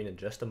selection screen in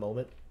just a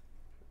moment.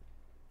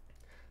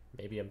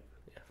 Maybe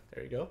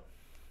there you go.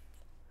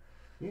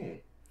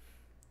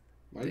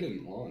 Mine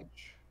didn't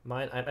launch.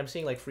 I'm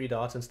seeing like 3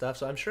 dots and stuff,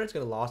 so I'm sure it's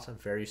going to launch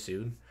very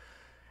soon.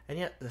 And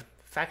yeah, the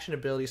faction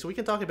abilities, so we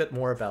can talk a bit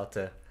more about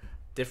the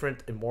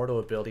different Immortal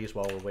abilities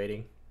while we're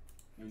waiting.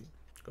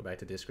 Go back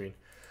to this screen.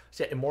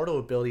 So yeah, Immortal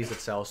abilities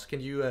itself,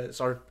 can you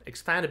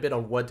expand a bit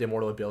on what the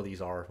Immortal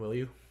abilities are, will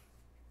you?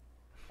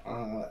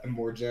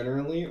 More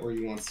generally, or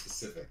you want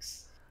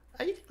specifics?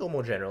 You can go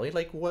more generally.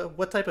 Like,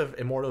 what type of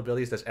immortal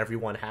abilities does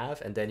everyone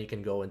have, and then you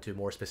can go into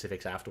more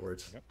specifics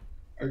afterwards. Yep.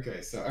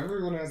 Okay, so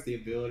everyone has the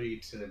ability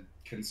to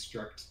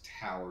construct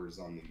towers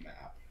on the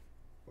map.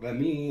 What I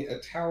mean, a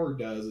tower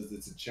does is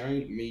it's a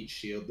giant meat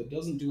shield that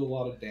doesn't do a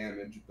lot of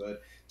damage,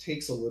 but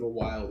takes a little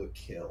while to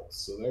kill.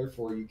 So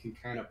therefore, you can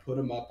kind of put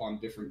them up on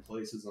different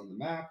places on the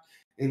map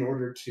in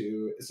order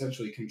to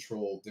essentially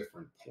control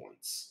different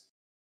points.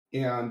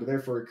 And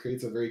therefore, it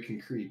creates a very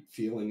concrete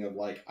feeling of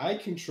like, I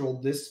control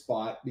this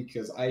spot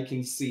because I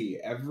can see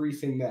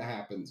everything that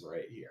happens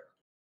right here.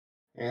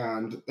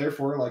 And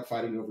therefore, like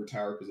fighting over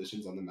tower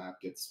positions on the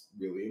map gets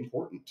really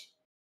important.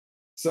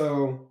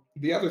 So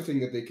the other thing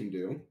that they can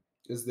do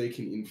is they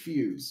can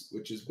infuse,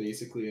 which is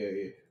basically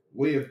a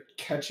way of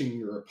catching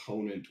your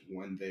opponent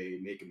when they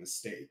make a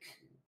mistake.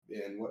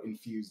 And what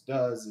infuse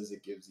does is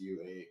it gives you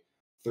a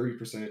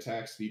 30%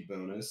 attack speed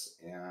bonus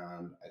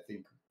and I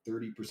think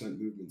 30%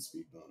 movement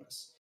speed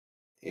bonus.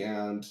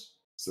 And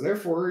so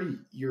therefore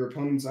your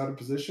opponent's out of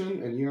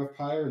position and you have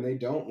Pyre and they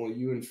don't, well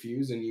you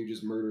infuse and you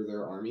just murder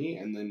their army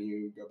and then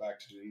you go back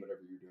to doing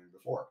whatever you were doing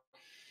before,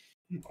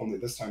 only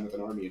this time with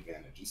an army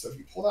advantage. And so if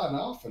you pull that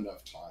off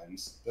enough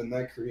times, then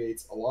that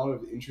creates a lot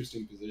of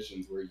interesting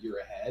positions where you're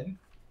ahead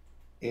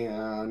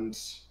and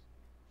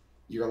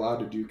you're allowed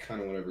to do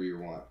kind of whatever you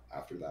want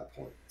after that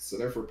point. So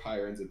therefore,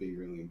 Pyre ends up being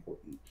really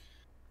important.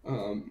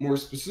 More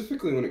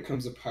specifically, when it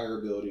comes to Pyre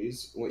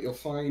abilities, what you'll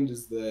find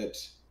is that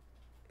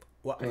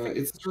Well, I think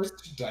it starts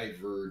to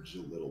diverge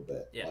a little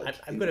bit. yeah, Like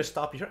I'm going to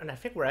stop you here, and I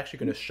think we're actually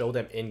going to show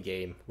them in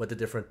game what the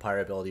different Pyre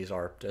abilities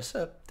are, just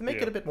to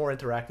make it a bit more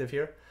interactive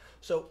here.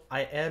 So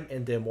I am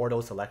in the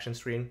Immortal selection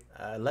screen.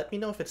 Let me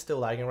know if it's still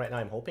lagging right now.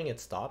 I'm hoping it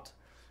stopped.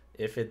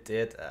 If it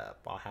did,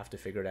 I'll have to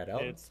figure that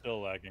out. It's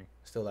still lagging.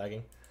 Still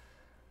lagging.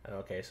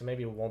 Okay, so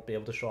maybe we won't be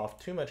able to show off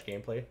too much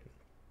gameplay.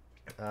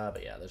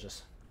 But yeah, let's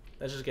just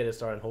get it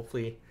started.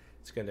 Hopefully,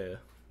 it's gonna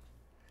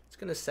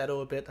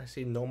settle a bit. I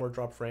see no more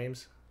drop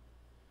frames,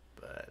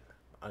 but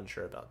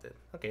unsure about it.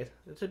 Okay,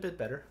 it's a bit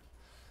better.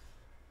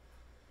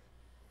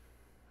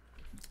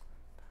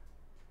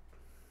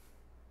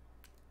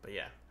 But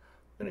yeah,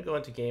 I'm gonna go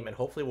into game and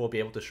hopefully we'll be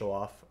able to show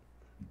off.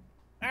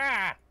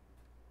 Ah!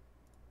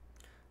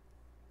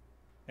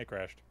 It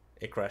crashed.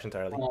 It crashed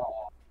entirely.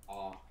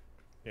 Aw.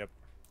 Yep.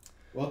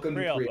 Welcome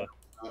to Pre-alpha.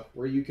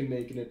 where you can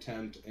make an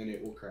attempt and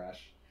it will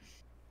crash.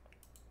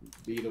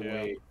 Be the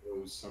way it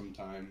goes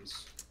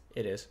sometimes.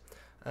 It is.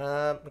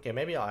 Okay,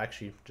 maybe I'll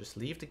actually just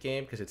leave the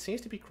game because it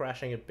seems to be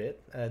crashing a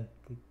bit.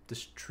 The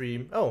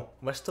stream. Oh,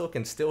 Westo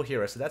can still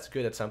hear us, so that's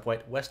good at some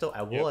point. Westo,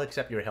 I will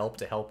accept your help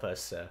to help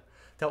us, to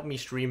help me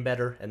stream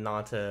better and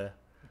not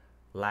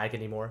lag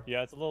anymore.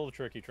 Yeah, it's a little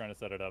tricky trying to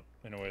set it up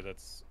in a way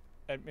that's.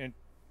 I mean,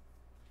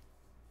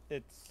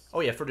 it's.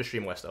 Oh yeah, for the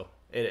stream, Westo.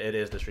 It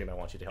is the stream I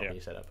want you to help me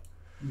set up.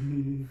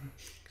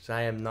 Because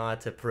I am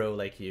not a pro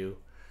like you.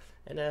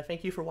 And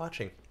thank you for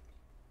watching.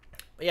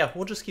 But yeah,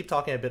 we'll just keep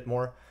talking a bit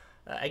more.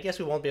 I guess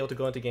we won't be able to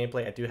go into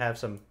gameplay. I do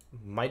have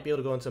might be able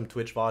to go into some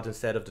Twitch VODs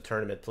instead of the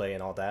tournament play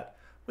and all that,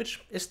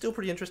 which is still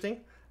pretty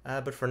interesting.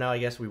 But for now, I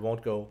guess we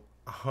won't go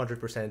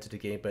 100% into the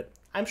game, but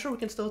I'm sure we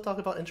can still talk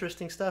about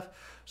interesting stuff.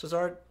 So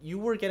Zard, you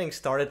were getting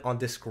started on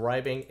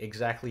describing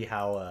exactly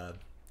how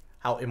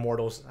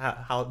Immortals,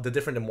 how the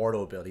different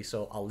Immortal abilities.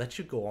 So I'll let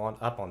you go on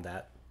up on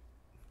that.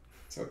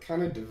 So it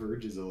kind of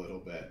diverges a little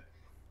bit.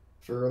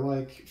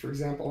 For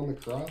example, on the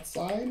Karat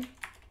side,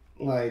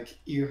 like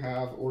you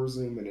have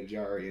Orzum and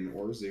Ajari, and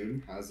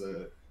Orzum has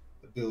a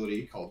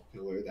ability called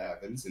Pillar of the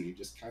Heavens, and he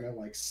just kind of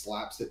like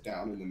slaps it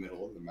down in the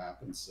middle of the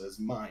map and says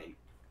 "mine,"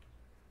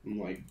 and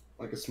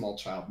like a small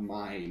child,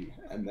 "mine."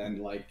 And then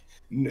like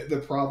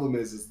the problem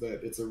is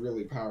that it's a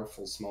really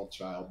powerful small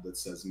child that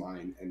says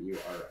 "mine," and you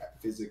are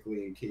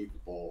physically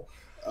incapable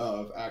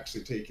of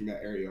actually taking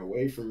that area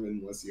away from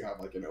him unless you have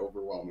like an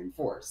overwhelming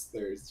force.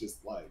 There's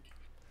just like,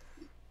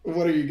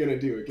 what are you gonna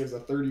do? It gives a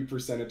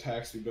 30%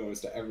 attack speed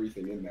bonus to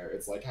everything in there.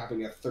 It's like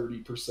having a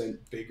 30%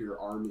 bigger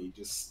army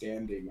just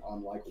standing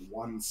on like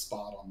one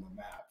spot on the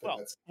map.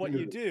 Well, what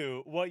you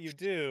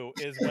do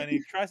is when he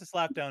tries to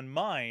slap down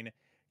mine,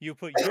 you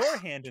put your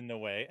hand in the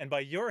way, and by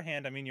your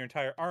hand I mean your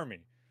entire army.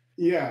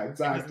 Yeah,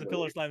 exactly. And the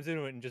pillar slams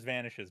into it and just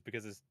vanishes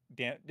because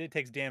it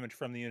takes damage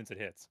from the units it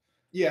hits.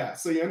 Yeah,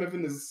 so you end up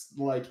in this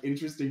like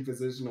interesting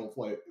positional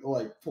play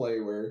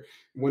where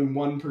when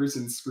one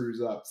person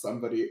screws up,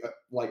 somebody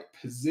like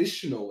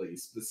positionally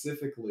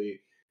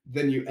specifically,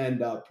 then you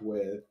end up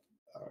with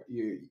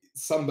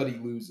somebody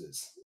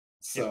loses.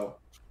 So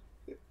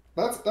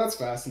that's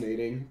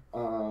fascinating.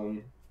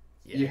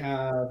 You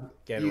have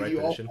you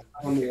also have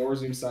on the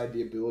Orzum side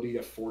the ability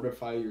to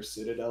fortify your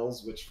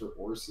citadels, which for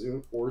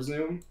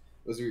Orzum,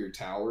 those are your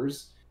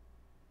towers.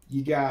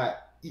 You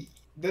got.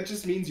 That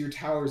just means your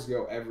towers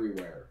go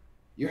everywhere.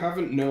 You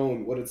haven't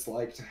known what it's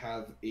like to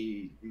have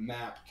a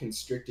map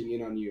constricting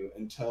in on you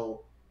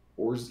until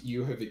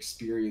you have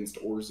experienced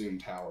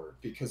Orzum Tower,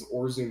 because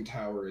Orzum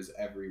Tower is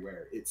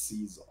everywhere. It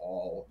sees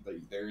all.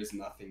 There is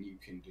nothing you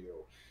can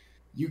do.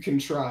 You can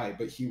try,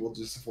 but he will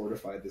just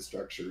fortify the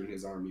structure and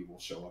his army will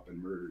show up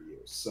and murder you.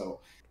 So,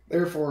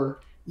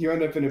 therefore, you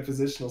end up in a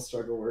positional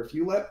struggle where if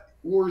you let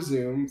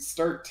Warzoom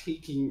start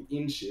taking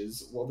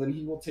inches, well, then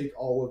he will take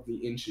all of the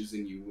inches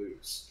and you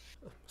lose.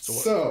 So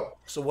what? So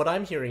So what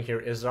I'm hearing here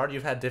is, Zard,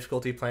 you've had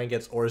difficulty playing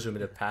against Orzum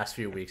in the past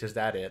few weeks. Is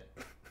that it?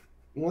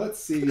 let's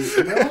see.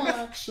 No,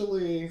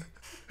 actually,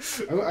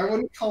 I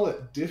wouldn't call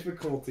it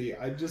difficulty.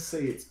 I'd just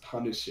say it's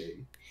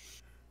punishing.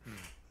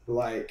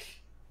 Like,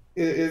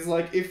 it's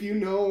like if you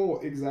know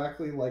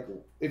exactly, like,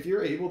 if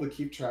you're able to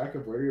keep track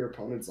of where your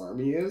opponent's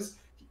army is,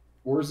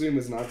 Warzoom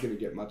is not going to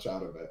get much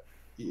out of it.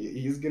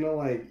 He's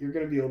gonna you're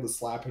gonna be able to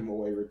slap him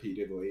away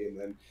repeatedly, and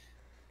then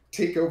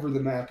take over the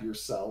map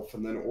yourself.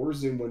 And then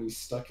Orzum, when he's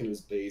stuck in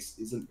his base,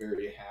 isn't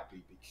very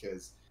happy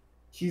because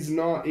he's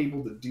not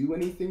able to do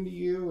anything to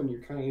you, and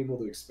you're kind of able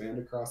to expand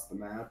across the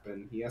map,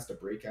 and he has to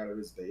break out of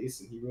his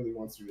base, and he really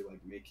wants to be like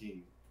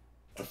making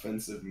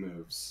offensive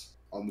moves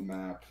on the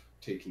map,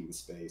 taking the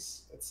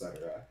space,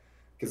 etc.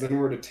 Because in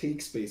order to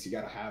take space, you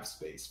got to have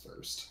space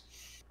first.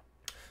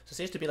 So it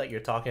seems to be like you're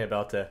talking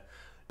about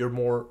your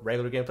more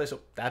regular gameplay. So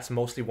that's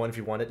mostly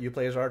 1v1 that you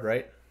play, Zard,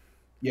 right?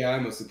 Yeah, I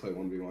mostly play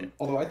 1v1.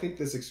 Although I think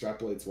this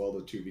extrapolates well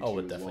to 2v2 Oh,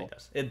 it as definitely well.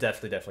 does. It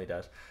definitely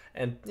does.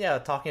 And yeah,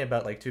 talking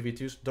about like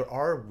 2v2s, there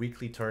are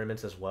weekly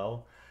tournaments as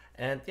well.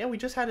 And yeah, we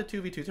just had a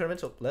 2v2 tournament,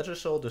 so let's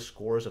just show the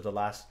scores of the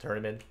last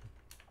tournament.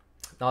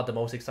 Not the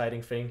most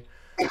exciting thing.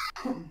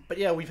 But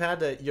yeah, we've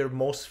had your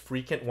most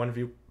frequent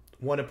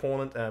 1v1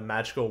 opponent,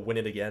 Magical, win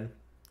it again.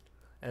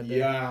 And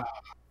Yeah,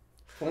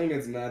 playing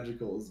as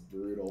Magical is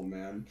brutal,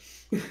 man.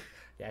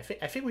 yeah,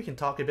 I think we can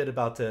talk a bit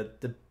about the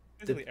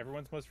Basically,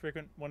 everyone's most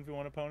frequent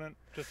 1v1 opponent,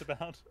 just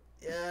about.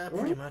 yeah,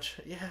 pretty much.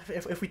 Yeah,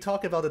 if we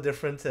talk about the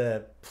different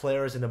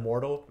players in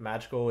Immortal,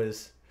 Magical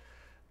is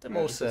the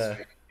most.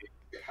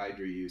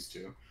 Hydra used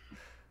to.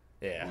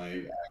 Yeah.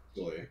 Like,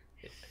 actually.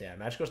 Yeah,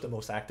 Magical's the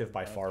most active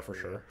by far for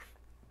sure.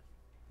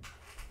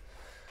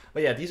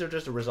 But yeah, these are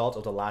just the results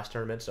of the last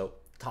tournament. So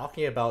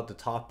talking about the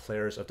top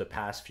players of the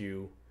past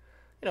few,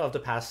 of the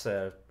past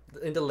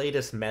in the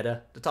latest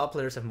meta, the top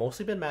players have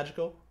mostly been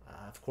Magical.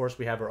 Of course,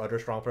 we have our other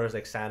strong players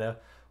like Santa,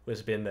 who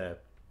has been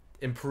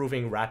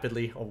improving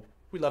rapidly. Oh,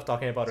 we love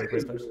talking about our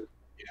great players.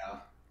 Yeah.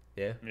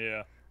 Yeah.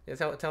 Yeah. Yeah,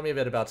 tell me a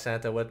bit about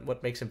Santa.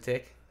 What makes him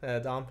tick,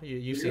 Dom?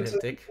 You've seen him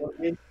tick. What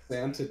makes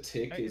Santa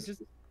tick is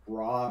just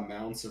raw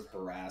amounts of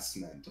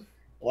harassment.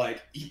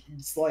 Like,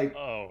 it's like,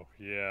 Oh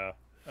yeah.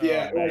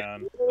 yeah, Oh like,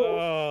 man.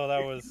 Oh,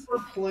 that was. if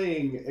you're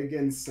playing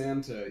against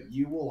Santa,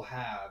 you will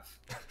have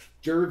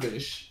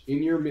Dervish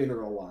in your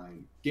mineral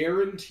line,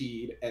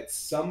 guaranteed at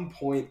some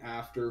point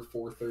after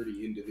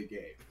 4:30 into the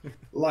game.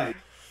 Like,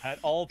 At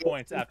all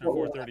points after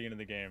 4:30 into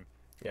the game.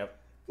 Yep.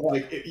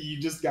 you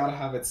just gotta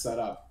have it set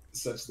up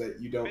such that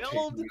you don't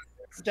Build take.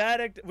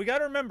 static. We got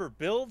to remember,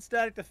 build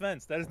static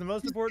defense. That is the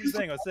most important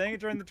thing. I was saying it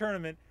during the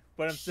tournament,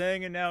 but I'm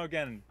saying it now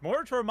again,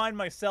 more to remind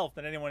myself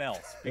than anyone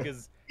else,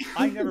 because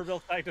I never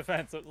built static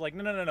defense. So it's like,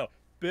 no.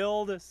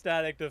 Build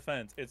static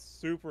defense. It's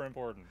super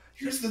important.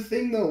 Here's the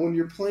thing, though: when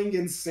you're playing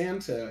against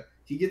Santa,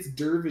 he gets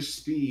Dervish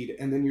speed,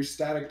 and then your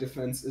static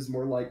defense is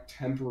more like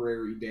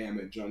temporary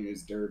damage on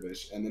his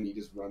Dervish, and then he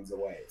just runs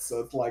away.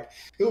 So it's like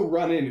he'll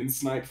run in and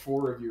snipe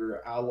 4 of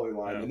your alloy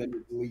line, Yeah. and then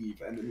you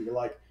leave, and then you're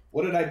like,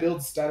 "What did I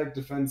build static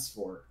defense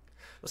for?"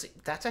 Well, see,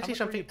 that's actually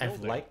much are you something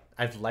I've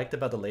building? liked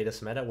about the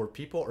latest meta, where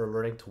people are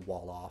learning to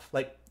wall off.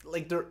 Like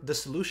the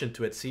solution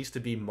to it seems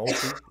to be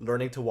mostly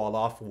learning to wall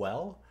off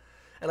well,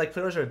 and like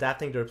players are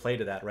adapting their play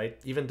to that, right?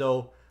 Even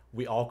though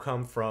we all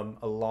come from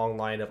a long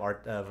line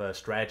of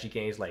strategy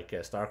games like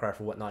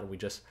StarCraft or whatnot, and we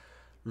just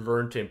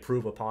learn to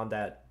improve upon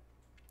that.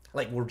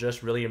 Like we're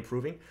just really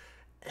improving,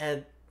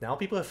 and now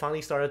people have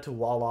finally started to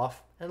wall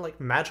off, and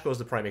like Magical is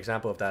the prime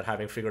example of that,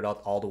 having figured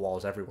out all the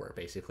walls everywhere,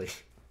 basically.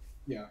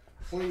 Yeah,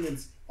 playing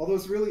against. Although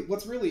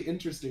what's really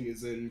interesting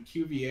is in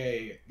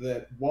QVA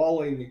that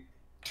walling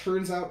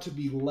turns out to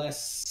be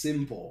less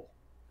simple,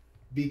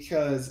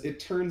 because it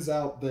turns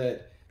out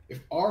that if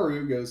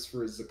Aru goes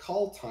for his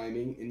Zakal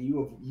timing and you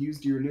have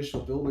used your initial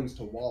buildings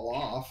to wall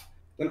off,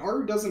 then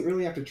Aru doesn't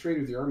really have to trade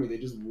with your army. They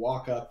just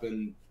walk up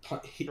and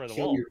Destroy the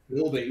kill wall. your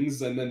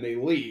buildings, and then they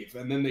leave.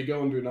 And then they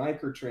go into an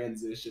Iker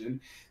transition,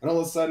 and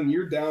all of a sudden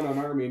you're down on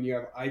army and you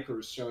have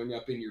Ikers showing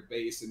up in your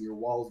base and your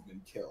wall's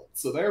been killed.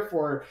 So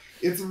therefore,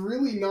 it's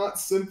really not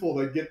simple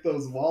to get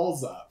those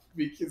walls up,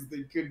 because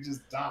they could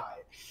just die.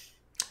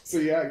 So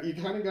yeah, you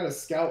kind of got to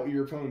scout what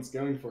your opponent's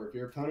going for. If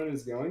your opponent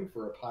is going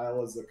for a pile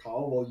of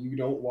Zakal, well, you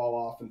don't wall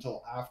off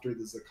until after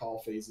the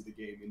Zakal phase of the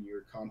game, and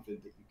you're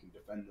confident that you can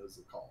defend those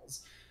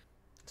Zakals.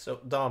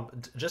 So Dom,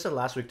 just in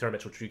last week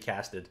tournaments which we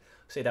casted,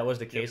 say that was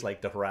the case,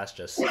 like the harass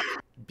just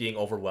being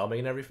overwhelming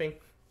and everything.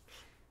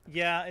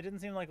 Yeah, it didn't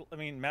seem like. I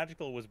mean,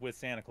 Magical was with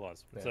Santa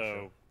Claus, Yeah, so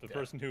sure. the Yeah.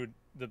 person who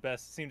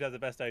seemed to have the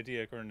best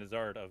idea, according to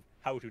Zard, of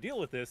how to deal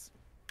with this,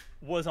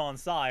 was on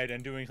side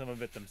and doing some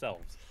of it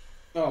themselves.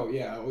 Oh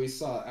yeah, we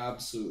saw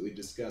absolutely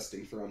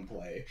disgusting Thrum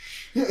play,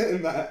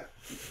 and that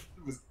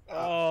was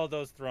Oh,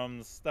 those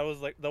Thrums. That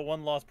was like the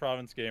one Lost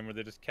Province game where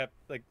they just kept,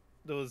 like,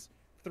 those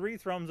 3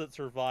 Thrums that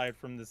survived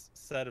from this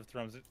set of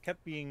Thrums. It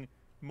kept being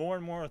more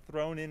and more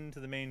thrown into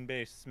the main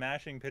base,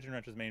 smashing Pigeon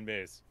Wrench's main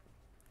base.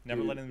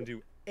 never Dude, letting them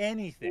do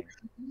anything.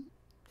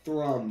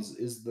 thrums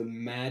is the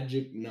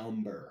magic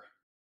number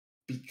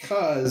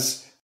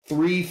because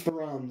 3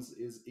 thrums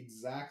is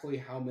exactly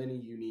how many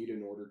you need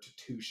in order to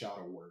two-shot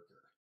a worker.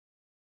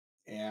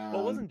 Well, it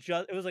And wasn't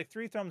just, it was like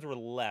 3 thumbs were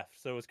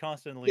left, so it was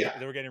constantly, yeah,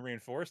 they were getting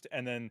reinforced,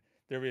 and then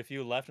there'd be a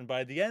few left, and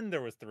by the end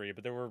there was 3,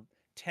 but there were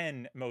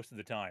 10 most of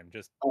the time,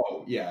 just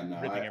oh yeah, no,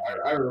 ripping I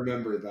everybody.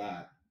 remember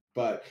that.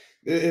 But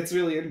it's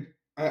really,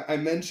 I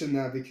mentioned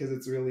that because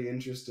it's really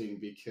interesting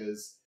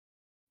because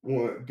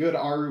good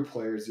Aru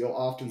players, you'll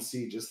often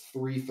see just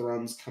 3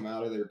 thrums come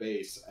out of their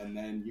base, and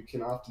then you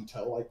can often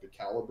tell like the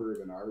caliber of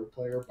an Aru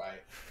player by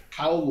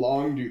how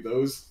long do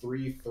those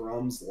 3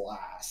 thrums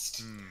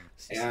last. Hmm.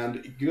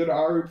 And good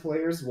Aru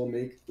players will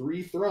make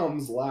 3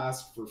 thrums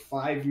last for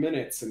 5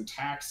 minutes and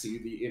tax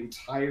you the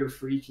entire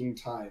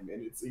freaking time,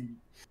 and it's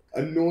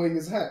annoying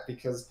as heck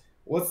because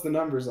what's the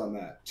numbers on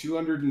that?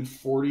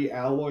 240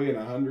 alloy and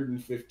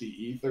 150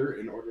 ether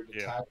in order to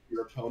Yeah. tax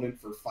your opponent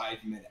for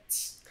 5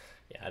 minutes.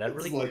 Yeah, that It's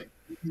really. like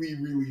really,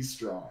 really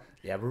strong.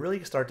 Yeah, we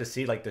really start to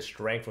see like the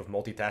strength of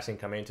multitasking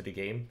coming into the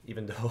game,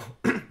 even though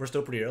we're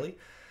still pretty early.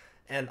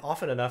 And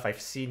often enough, I've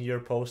seen your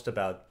post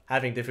about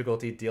having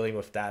difficulty dealing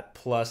with that,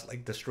 plus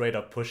like the straight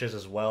up pushes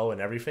as well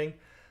and everything.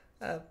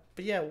 But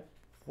yeah,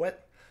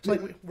 what? So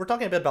like we're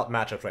talking a bit about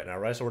matchups right now,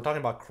 right? So we're talking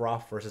about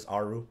Croft versus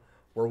Aru,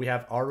 where we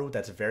have Aru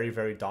that's very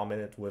very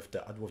dominant with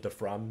the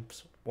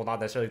Frums. Well, not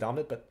necessarily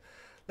dominant, but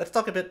let's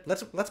talk a bit.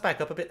 Let's back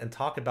up a bit and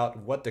talk about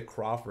what the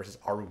Croft versus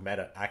Aru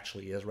meta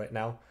actually is right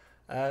now.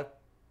 Uh,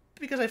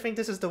 because I think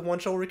this is the one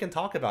show where we can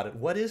talk about it.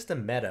 What is the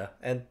meta?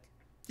 And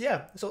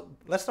yeah, so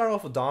let's start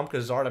off with Dom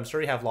because Zard, I'm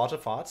sure you have lots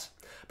of thoughts.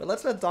 But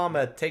let's let Dom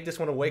take this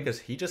one away because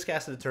he just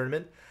casted the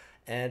tournament.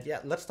 And yeah,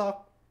 let's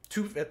talk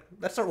two.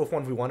 Let's start with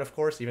 1v1, of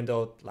course, even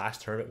though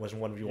last tournament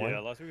wasn't 1v1. Yeah,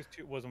 last week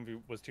was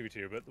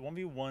 2-2, but the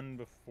 1v1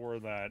 before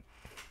that,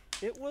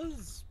 it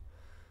was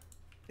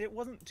it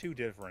wasn't too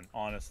different,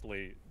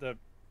 honestly. The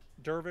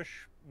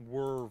Dervish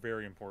were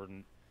very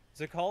important.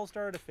 Zakal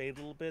started to fade a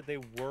little bit. They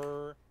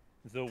were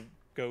the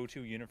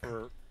go-to unit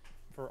for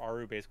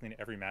Aru basically in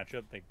every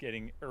matchup. Like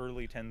getting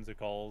early 10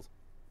 Zakals,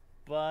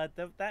 but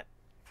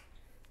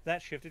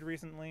that shifted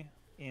recently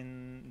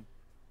in,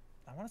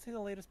 I want to say, the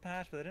latest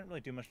patch, but they didn't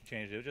really do much to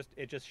change it.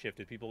 It just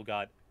shifted. People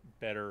got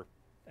better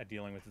at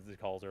dealing with the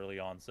calls early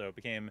on, so it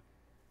became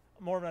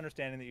more of an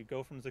understanding that you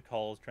go from the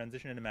calls,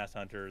 transition into mass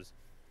hunters.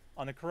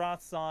 On the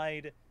Karath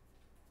side,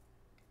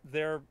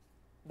 there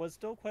was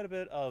still quite a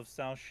bit of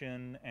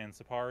Saoshin and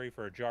Sapari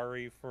for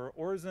Ajari. For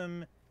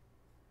Orzum,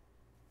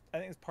 I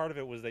think part of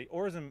it was that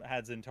Orzum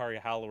had Zentari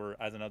Hallower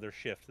as another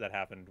shift that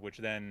happened, which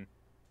then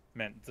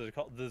meant the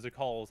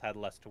Zakals had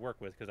less to work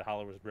with because the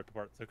Hallower was ripped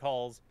apart the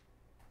Zakals.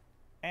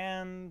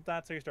 And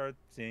that's how you started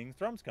seeing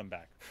Thrums come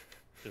back,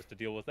 just to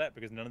deal with that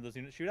because none of those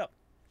units shoot up.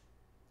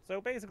 So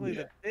basically,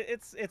 Yeah.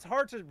 it's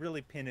hard to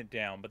really pin it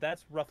down, but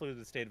that's roughly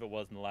the state of it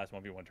was in the last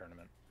 1v1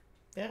 tournament.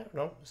 Yeah,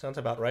 no, sounds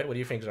about right. What do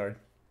you think, Zard?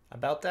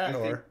 About that, I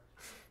think or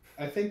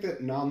I think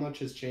that not much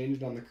has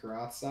changed on the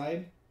Karath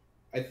side.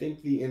 I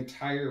think the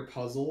entire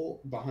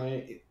puzzle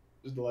behind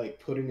like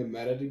putting a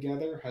meta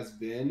together has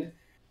been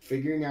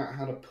figuring out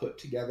how to put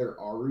together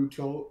Aru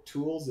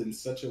tools in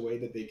such a way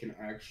that they can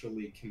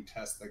actually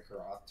contest the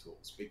Karath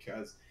tools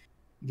because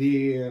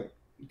the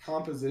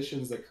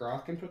compositions that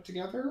Karath can put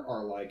together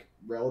are like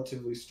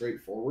relatively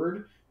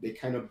straightforward. They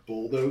kind of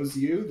bulldoze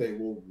you. They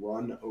will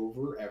run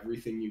over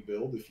everything you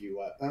build if you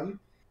let them.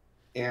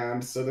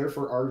 And so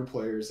therefore Argu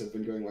players have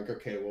been going like,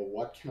 okay, well,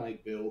 what can I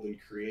build and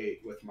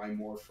create with my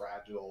more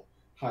fragile,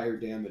 higher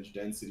damage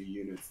density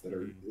units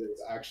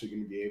that's actually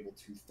going to be able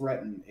to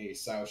threaten a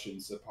Saoshin,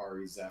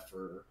 Sapari,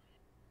 Zephyr,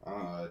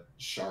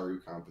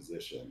 Sharu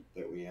composition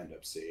that we end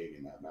up seeing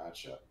in that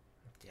matchup.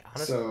 yeah,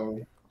 So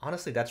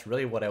honestly, that's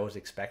really what I was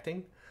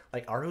expecting.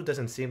 Like Aru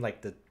doesn't seem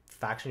like the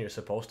faction you're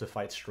supposed to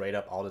fight straight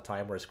up all the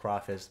time, whereas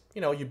Croft is,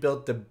 you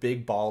build the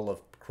big ball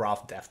of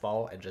Croft Death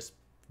Ball and just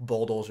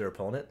bulldoze your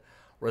opponent.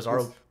 Whereas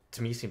what's Aru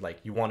to me seemed like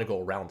you want to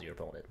go around your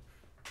opponent.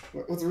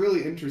 what's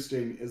really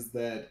interesting is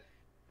that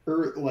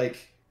like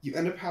you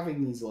end up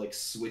having these like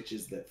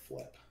switches that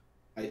flip,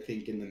 I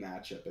think, in the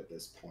matchup at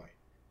this point.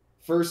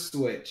 First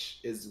switch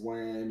is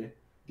when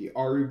the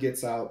Aru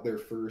gets out their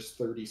first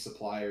 30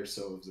 supply or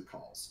so of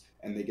Zakals,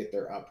 and they get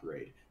their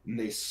upgrade. And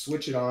they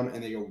switch it on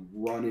and they go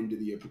run into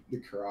the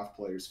Karath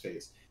player's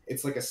face.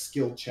 It's like a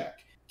skill check.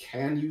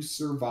 Can you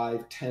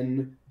survive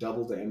 10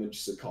 double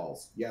damage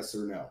Zakals? Yes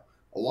or no?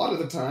 A lot of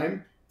the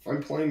time, if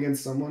I'm playing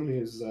against someone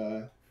who's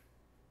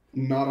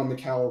not on the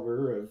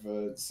caliber of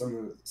some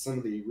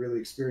of the really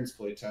experienced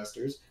play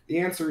testers, the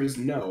answer is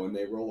no, and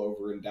they roll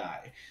over and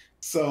die.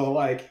 So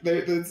like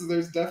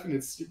there's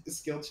definite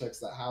skill checks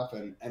that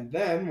happen, and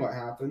then what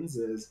happens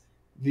is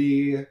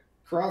the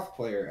Croft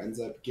player ends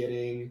up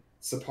getting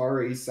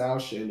Sapari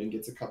Saoshin and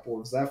gets a couple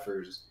of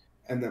Zephyrs,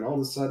 and then all of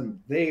a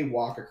sudden they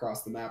walk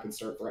across the map and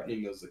start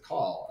threatening the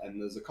Zakal,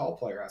 and the Zakal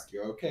player has to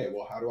go, okay,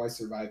 well, how do I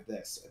survive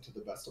this to the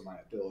best of my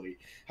ability?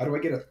 How do I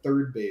get a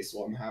third base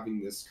while I'm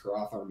having this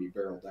Karath army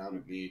barrel down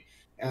at me?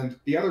 And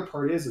the other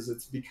part is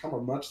it's become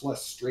a much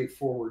less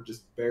straightforward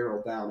just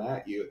barrel down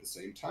at you at the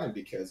same time,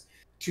 because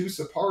two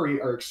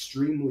Sapari are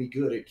extremely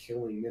good at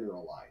killing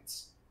mineral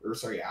lines, or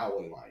sorry,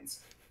 alloy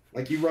lines.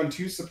 Like you run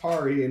two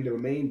Sapari into a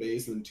main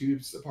base and then two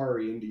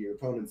Sapari into your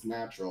opponent's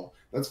natural.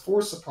 That's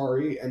four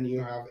Sapari, and you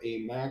have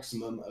a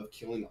maximum of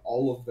killing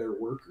all of their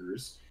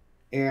workers.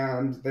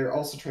 And they're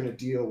also trying to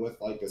deal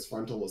with like this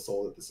frontal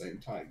assault at the same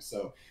time.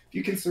 So if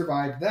you can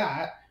survive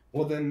that,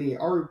 well, then the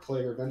Aru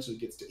player eventually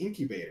gets to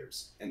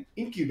incubators, and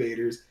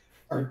incubators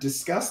are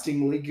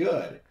disgustingly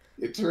good.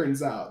 It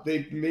turns out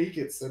they make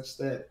it such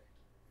that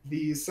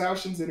the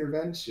Saoshin's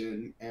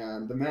intervention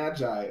and the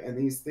Magi and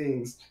these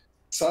things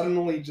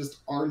suddenly just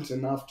aren't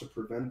enough to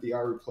prevent the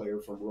Aru player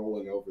from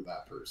rolling over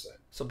that person.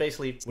 So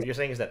basically, what you're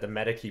saying is that the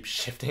meta keeps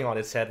shifting on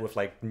its head with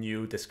like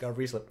new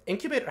discoveries. Like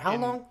incubator, how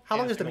long? How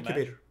long is the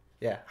incubator? Match?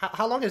 Yeah,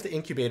 how long is the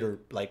incubator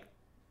like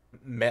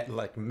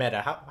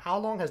meta? How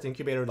long has the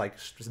incubator like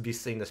be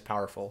seen as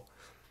powerful?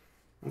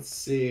 Let's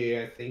see.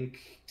 I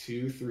think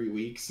 2-3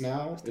 weeks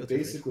now. It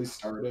basically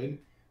started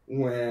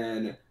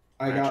when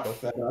I got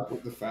fed up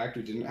with the fact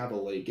we didn't have a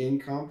late game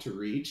comp to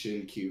reach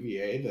in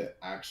QVA that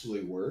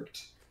actually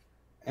worked.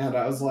 And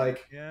I was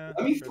like, let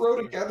me throw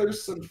together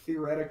some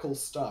theoretical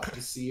stuff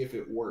to see if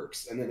it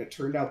works. And then it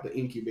turned out the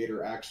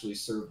incubator actually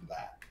served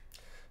that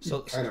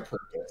kind of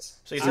purpose.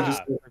 So you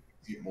just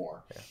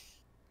more.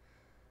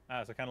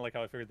 Yeah. So kind of like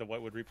how I figured the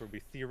Whitewood Reaper would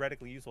be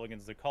theoretically useful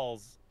against the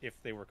calls if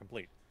they were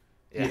complete.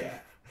 Yeah.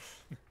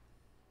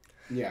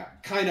 Yeah,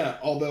 kind of.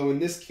 Although in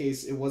this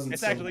case, it wasn't.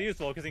 It's actually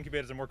useful because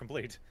incubators are more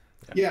complete.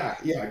 Yeah,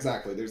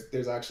 exactly.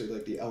 There's actually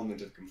like the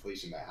element of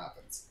completion that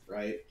happens,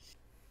 right?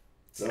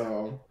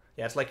 So.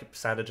 Yeah, it's like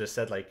Santa just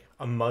said, like,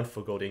 a month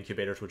ago, the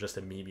incubators were just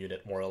a meme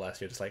unit, more or less.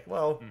 You're just like,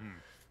 well,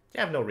 you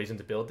have no reason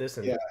to build this.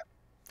 And,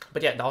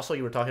 But yeah, also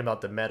you were talking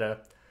about the meta.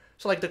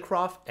 So, like, the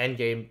Croft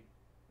endgame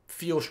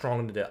feels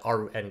stronger than the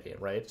Aru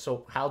endgame, right?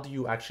 So how do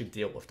you actually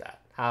deal with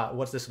that?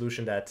 What's the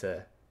solution that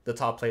the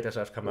top playtesters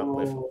have come up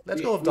with?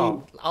 Let's go with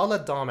Dom. I'll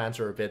let Dom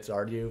answer a bit,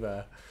 Zard. You've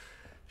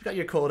got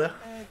your quota.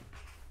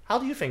 How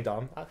do you think,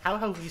 Dom? How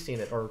have you seen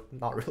it, or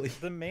not really?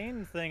 The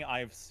main thing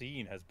I've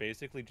seen has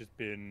basically just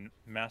been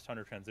Mass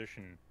Hunter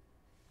transition,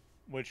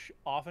 which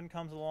often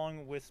comes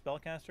along with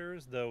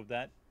spellcasters, though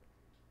that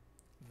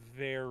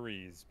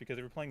varies. Because if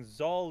you're playing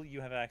Zol, you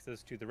have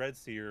access to the Red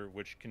Seer,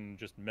 which can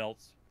just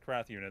melt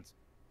Karath units.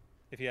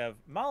 If you have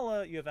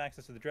Mala, you have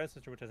access to the Dread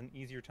Sister, which has an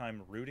easier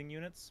time rooting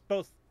units.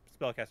 Both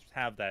spellcasters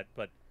have that,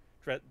 but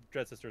Dread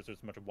Sisters there's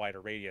a much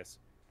wider radius.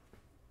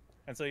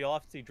 And so you'll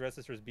often see Dread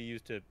Sisters be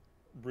used to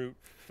root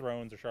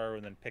thrones or Sharu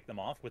and then pick them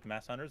off with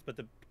Mass Hunters, but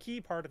the key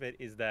part of it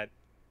is that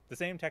the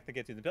same tech that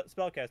gets you the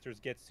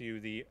spellcasters gets you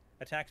the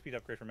attack speed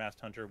upgrade for Mass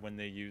Hunter when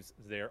they use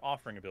their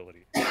offering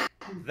ability.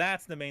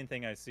 That's the main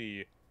thing I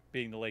see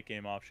being the late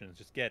game options.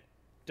 Just get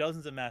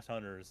dozens of Mass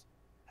Hunters,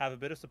 have a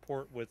bit of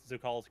support with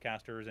Zukal's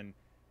casters and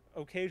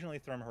occasionally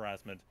Thrum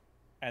Harassment,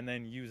 and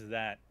then use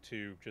that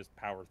to just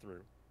power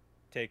through.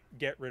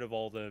 Get rid of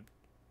all the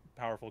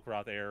powerful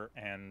Karath air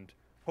and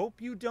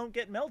hope you don't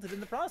get melted in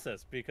the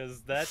process,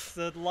 because that's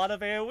a lot of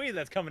AoE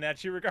that's coming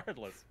at you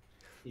regardless.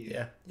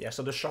 Yeah.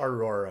 So the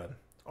Sharu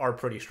are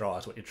pretty strong,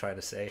 is what you're trying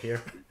to say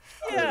here.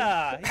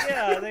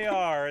 Yeah, they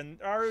are. And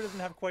Aru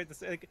doesn't have quite the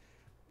same. Like,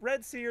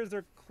 Red Seers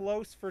are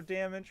close for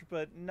damage,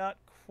 but not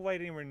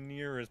quite anywhere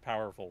near as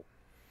powerful.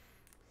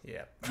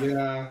 Yeah.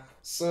 Yeah,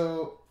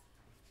 so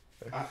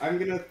I'm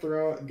going to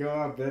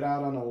go a bit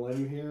out on a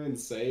limb here and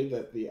say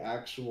that the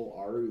actual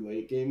Aru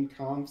late game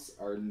comps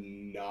are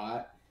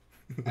not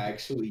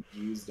actually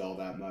used all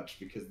that much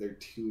because they're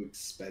too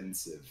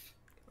expensive.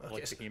 Okay,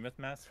 like the Behemoth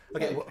Mass?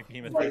 Okay, like the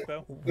Behemoth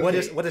Crossbow? What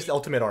is the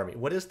ultimate army?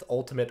 What is the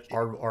ultimate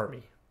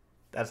army?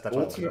 That's what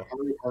ultimate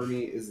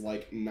army is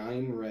like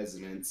 9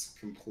 resonance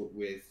complete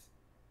with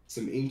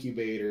some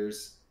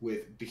incubators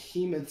with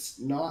behemoths,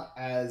 not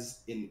as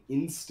an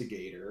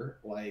instigator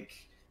like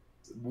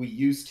we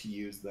used to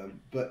use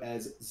them, but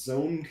as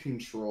zone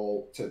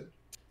control to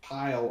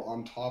pile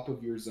on top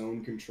of your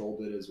zone control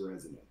that is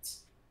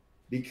resonance.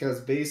 Because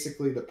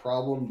basically the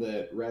problem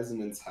that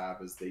resonance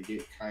have is they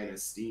get kind of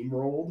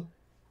steamrolled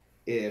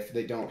if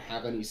they don't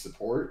have any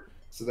support.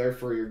 So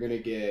therefore you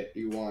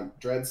want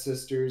Dread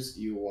Sisters,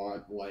 you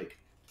want like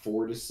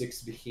 4 to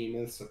 6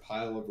 behemoths, a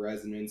pile of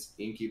resonance,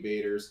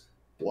 incubators,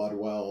 blood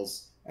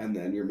wells, and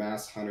then your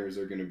Mass Hunters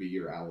are going to be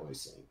your alloy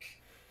sink.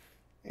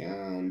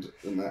 And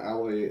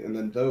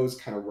then those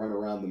kind of run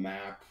around the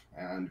map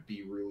and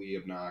be really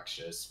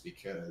obnoxious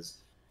because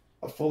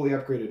a fully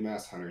upgraded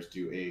Mass Hunters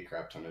do a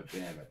crap ton of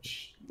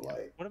damage.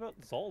 Like, what about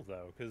Zol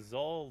though? Because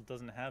Zol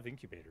doesn't have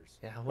incubators.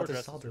 Yeah, what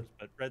does Zol do?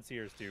 But Red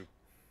Seers do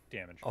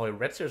damage. Oh,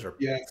 Red Seers are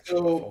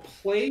so powerful.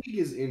 Plague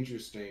is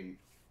interesting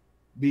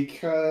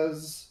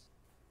because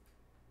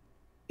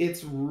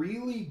it's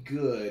really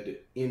good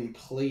in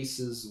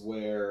places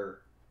where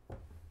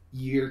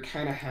you're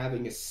kind of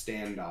having a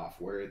standoff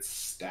where it's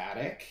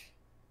static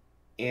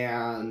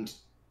and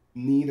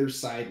neither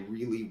side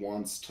really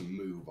wants to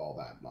move all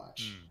that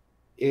much.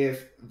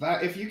 Here's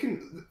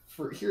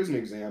an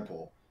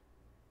example.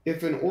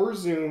 If an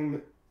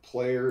Orzum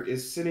player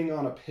is sitting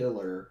on a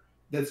pillar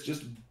that's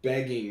just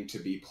begging to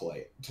be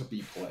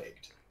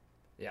plagued.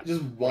 Yeah. It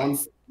just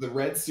wants the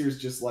Red Seer's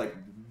just like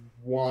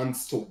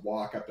wants to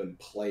walk up and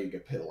plague a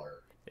pillar.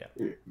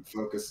 Yeah.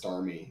 Focused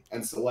army,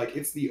 and so like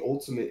it's the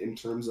ultimate in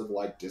terms of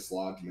like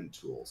dislodgement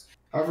tools.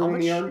 However, How when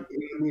much?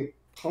 the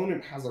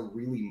opponent has a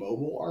really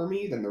mobile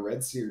army, then the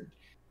Red Seer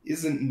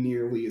isn't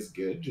nearly as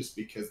good, just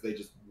because they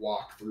just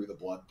walk through the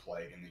Blood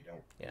Plague and they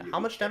don't. Yeah. Really How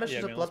much care. damage Yeah, does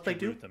I the mean, Blood let's Plague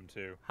do? root them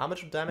too. How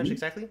much damage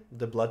exactly?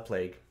 The Blood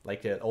Plague,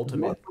 like the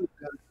ultimate. Blood Plague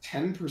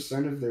does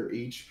 10% of their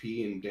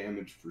HP in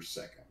damage per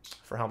second.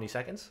 For how many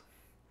seconds?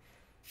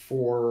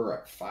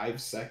 For 5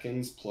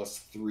 seconds plus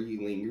 3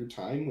 linger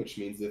time, which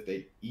means if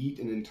they eat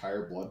an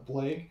entire Blood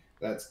Plague,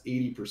 that's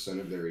 80%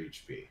 of their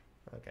HP.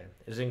 Okay.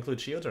 Does it include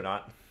shields or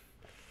not?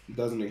 It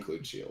doesn't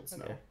include shields,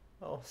 Okay. no.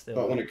 Oh, still.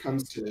 But when it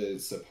comes to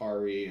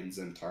Sapari and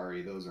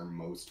Zentari, those are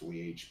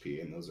mostly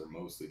HP, and those are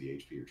mostly the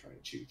HP you're trying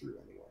to chew through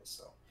anyway.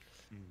 So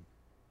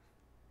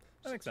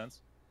That makes sense.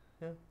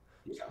 yeah,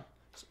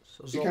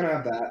 So you kind of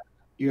have that.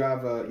 You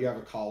have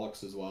a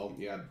Colics as well.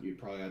 You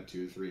probably had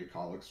 2 or 3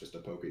 Colics just to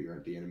poke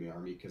at the enemy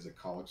army, because the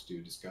Colics do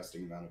a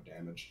disgusting amount of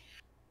damage.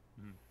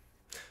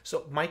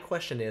 So my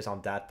question is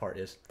on that part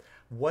is,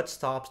 what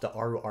stops the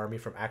Aru army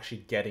from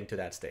actually getting to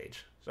that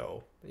stage?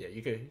 So yeah,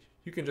 you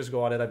can just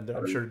go on it.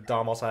 I'm sure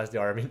Dom also has the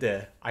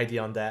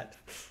idea on that.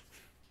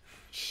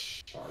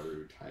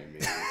 Charu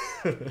timing.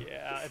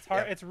 Yeah, it's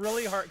hard. Yeah. It's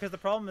really hard because the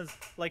problem is,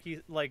 like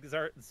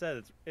Zart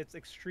said, it's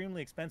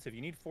extremely expensive. You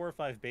need 4 or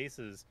 5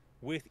 bases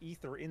with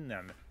ether in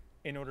them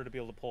in order to be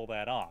able to pull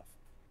that off.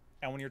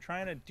 And when you're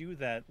trying to do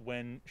that,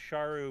 when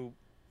Sharu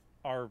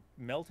are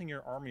melting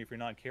your army if you're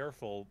not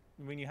careful,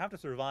 I mean, you have to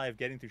survive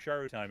getting through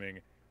Sharu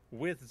timing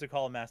with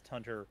Zakal Masked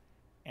Hunter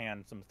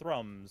and some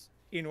Thrums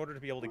in order to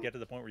be able to get to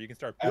the point where you can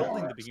start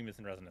building the Behemoths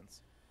in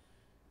Resonance.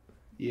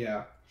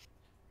 Yeah.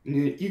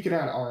 You can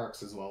add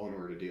RX as well in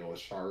order to deal with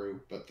Sharu,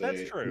 but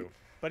That's true.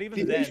 But even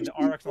the then, interesting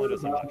RX only part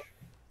does so about- much.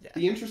 Yeah.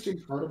 The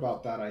interesting part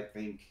about that, I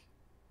think,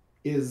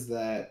 is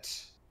that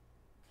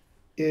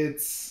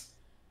it's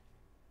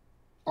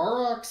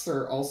Aurochs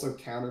are also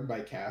countered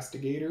by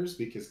Castigators,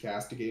 because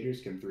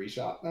Castigators can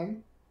 3-shot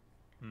them.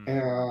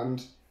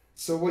 And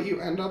so what you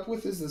end up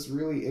with is this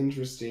really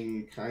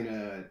interesting kind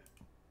of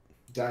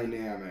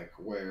dynamic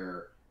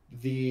where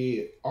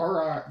the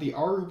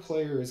Aru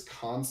player is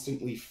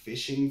constantly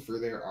fishing for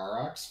their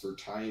Aurochs for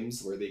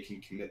times where they can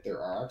commit their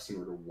Aurochs in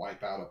order to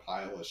wipe out a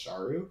pile of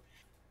Sharu.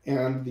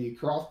 And the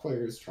Croft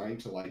player is trying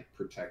to like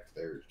protect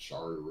their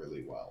Sharu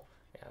really well.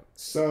 Yeah.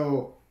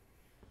 So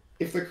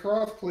if the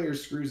Croft player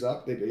screws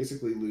up, they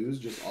basically lose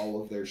just all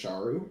of their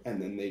Sharu,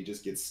 and then they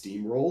just get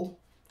steamrolled.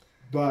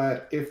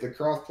 But if the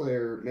Croft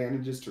player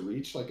manages to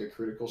reach like a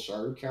critical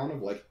Sharu count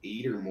of like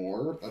 8 or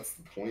more, that's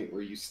the point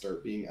where you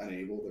start being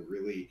unable to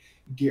really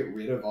get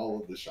rid of all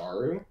of the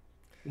Sharu.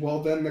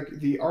 Well, then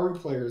the Aru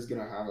player is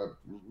going to have a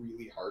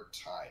really hard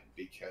time,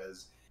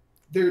 because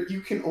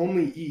you can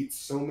only eat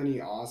so many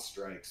Oz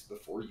strikes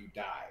before you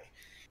die.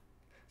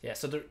 Yeah,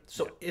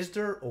 is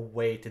there a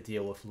way to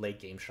deal with late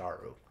game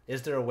Sharu?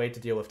 Is there a way to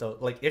deal with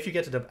like if you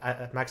get to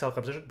the max health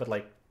composition, but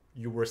like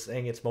you were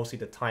saying, it's mostly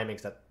the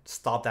timings that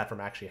stop that from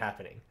actually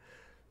happening.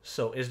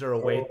 So is there a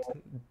way?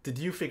 Did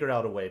you figure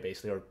out a way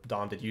basically, or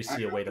Dom, did you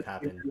see a way that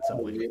happened in some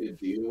A way? way to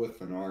deal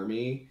with an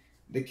army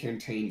that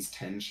contains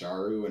 10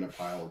 Sharu and a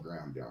pile of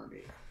ground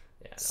army.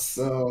 Yeah. No.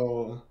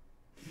 So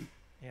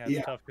Yeah,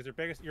 it's tough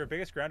because your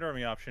biggest ground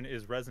army option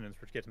is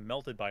Resonance, which gets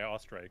melted by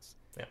Oz strikes.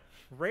 Yeah.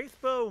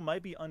 Wraithbow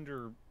might be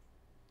underrated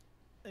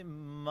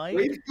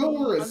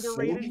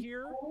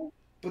here.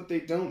 But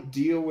they don't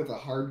deal with a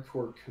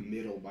hardcore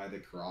committal by the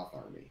Karoth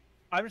army.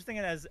 I'm just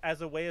thinking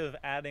as a way of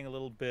adding a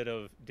little bit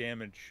of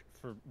damage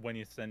for when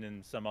you send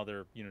in some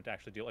other unit to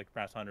actually deal, like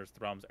Brass Hunters,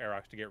 Thrums,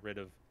 Arox, to get rid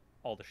of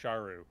all the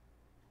Sharu.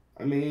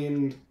 I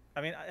mean,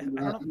 I don't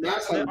know.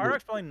 The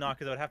Arox probably not,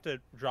 because I would have to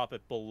drop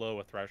it below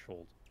a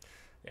threshold.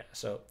 Yeah.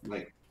 So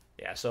like,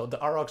 so the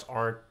Aurochs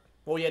aren't.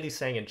 Well, Yeti's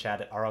saying in chat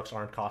that Aurochs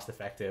aren't cost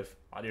effective.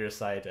 On your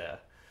side,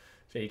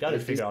 so you got to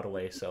figure out a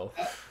way. So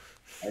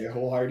I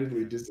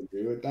wholeheartedly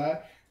disagree with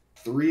that.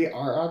 3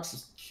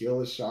 Aurochs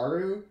kill a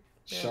Sharu.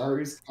 Yeah.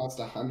 Sharus cost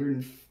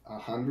 100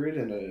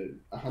 and a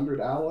 100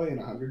 alloy and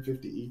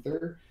 150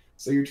 ether.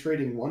 So you're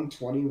trading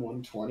 120,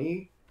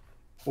 120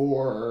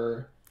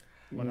 for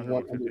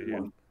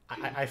 100.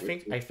 I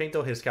think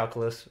though his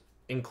calculus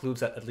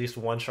includes that at least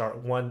one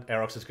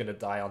Arox is going to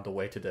die on the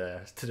way to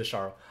the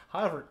Sharo.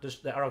 However,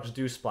 the Arox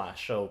do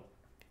splash, so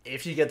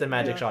if you get the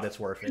magic shot, it's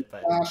worth it.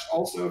 But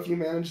also, if you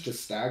manage to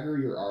stagger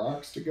your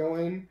Aurochs to go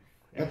in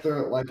at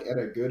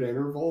a good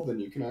interval, then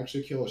you can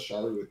actually kill a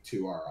Sharu with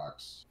 2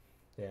 Aurochs.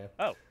 Yeah.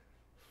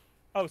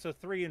 Oh, so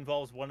 3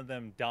 involves one of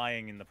them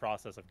dying in the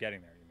process of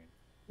getting there, you mean?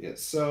 Yeah,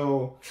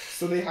 so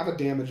they have a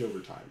damage over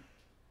time.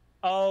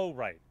 Oh,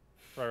 right.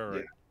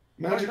 Yeah.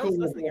 Magical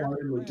will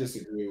wholeheartedly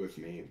disagree with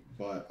me,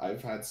 but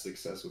I've had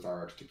success with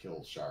Aurochs to kill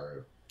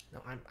Sharu.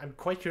 No, I'm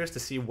quite curious to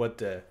see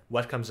what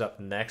comes up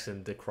next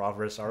in the Croft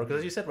vs. Aru, because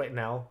as you said right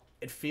now,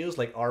 it feels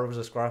like Aru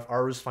versus Graph.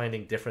 Aru's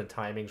finding different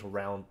timings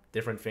around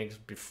different things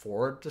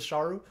before the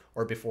Sharu,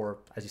 or before,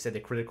 as you said, the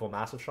critical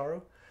mass of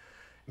Sharu.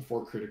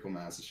 Before critical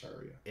mass is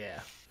Sharia. Yeah,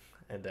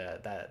 and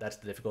that's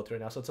the difficulty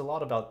right now. So it's a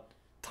lot about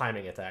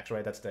timing attacks,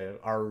 right? That's the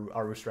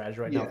Aru strategy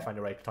right now, Yeah. to find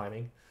the right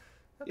timing.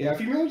 Okay. Yeah,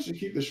 if you manage to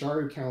keep the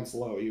Sharu counts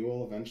low, you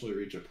will eventually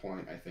reach a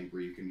point, I think,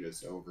 where you can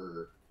just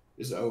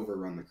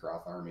overrun the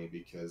Kroth army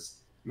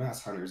because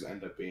mass hunters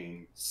end up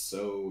being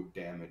so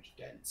damage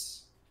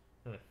dense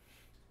Hmm.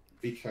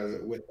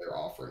 because with their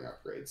offering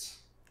upgrades.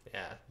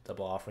 Yeah,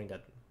 double offering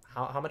that.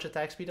 How much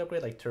attack speed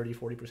upgrade? Like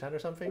 30-40% or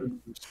something?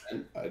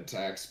 30%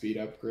 attack speed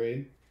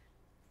upgrade.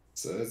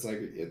 So it's like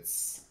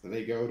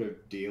they go to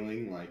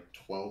dealing like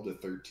 12 to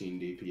 13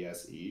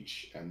 DPS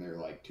each, and they're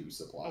like 2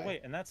 supply. Oh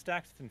wait, and that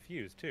stacks with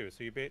infused too,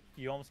 so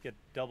you almost get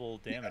double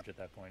damage at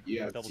that point.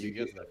 Yeah, Or double so you DPS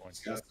get at that a point.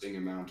 disgusting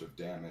amount of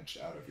damage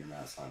out of your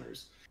mass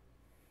hunters.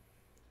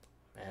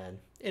 And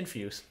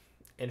infuse.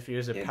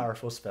 Infuse a Yeah.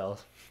 powerful spell.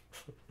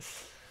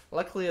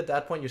 Luckily, at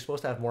that point, you're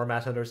supposed to have more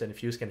mass hunters than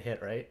infuse can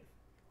hit, right?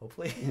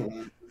 Hopefully.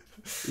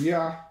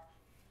 Yeah,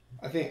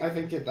 I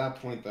think at that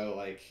point though,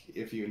 like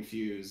if you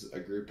infuse a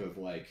group of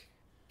like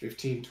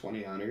 15,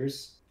 20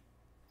 hunters,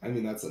 I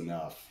mean that's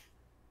enough.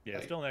 Yeah,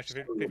 Like, still an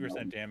extra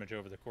 50% damage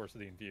over the course of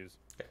the infuse.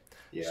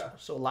 Yeah.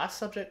 So last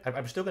subject,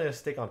 I'm still going to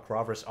stick on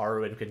Krav versus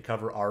Aru, and we can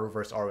cover Aru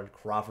versus Aru and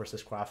Krav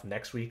versus Krav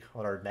next week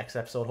on our next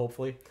episode,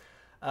 hopefully.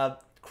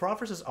 Krav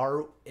versus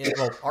Aru,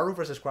 Aru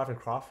versus Krav and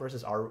Krav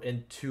versus Aru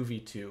in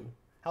 2v2.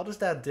 How does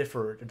that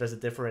differ? Does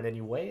it differ in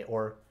any way?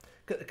 Or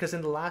because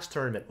in the last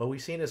tournament, what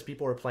we've seen is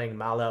people were playing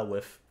Mala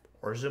with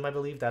Orzum, I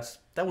believe. That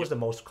was the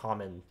most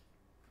common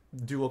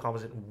dual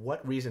composition.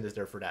 What reason is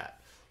there for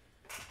that?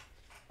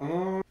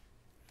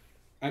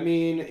 I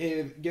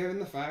mean, given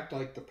the fact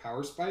like the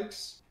power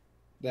spikes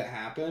that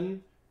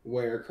happen,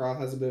 where Kroth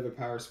has a bit of a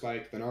power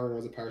spike, then Aru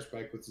has a power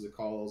spike with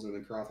Zakals, and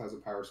then Kroth has a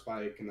power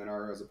spike, and then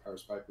Aru has a power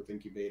spike with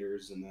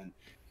Incubators, and then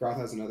Kroth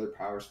has another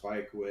power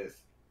spike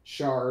with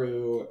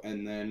Sharu,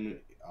 and then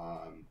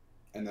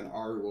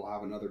Aru will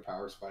have another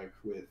power spike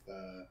with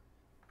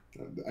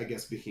I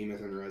guess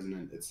Behemoth and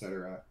Resonant,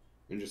 etc.,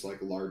 and just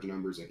like large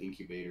numbers of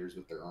Incubators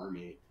with their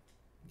army.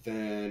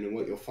 Then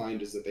what you'll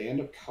find is that they end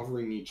up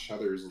covering each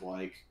other's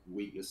like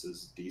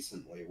weaknesses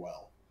decently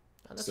well.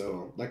 Oh, that's So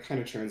cool. that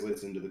kind of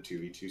translates into the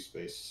 2v2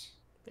 space.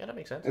 Yeah, that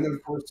makes sense. And then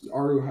of course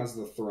Aru has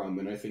the Thrum,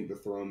 and I think the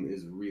Thrum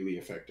is really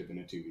effective in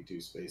a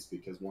 2v2 space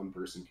because one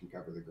person can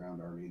cover the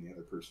ground army and the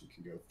other person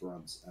can go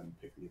Thrums and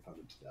pick the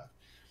opponent to death.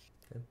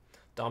 Okay.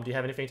 Dom, do you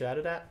have anything to add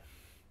to that?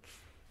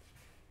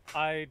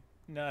 I'd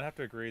have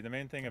to agree. The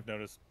main thing I've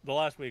noticed the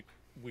last week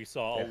we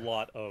saw a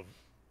lot of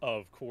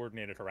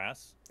coordinated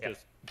harass,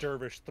 just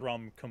Dervish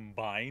Thrum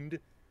combined,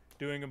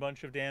 doing a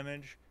bunch of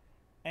damage,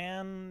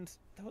 and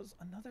that was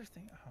another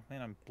thing. Oh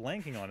man, I'm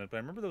blanking on it, but I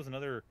remember there was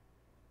another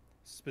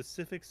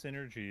specific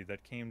synergy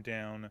that came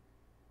down.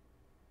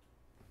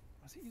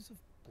 Was it use of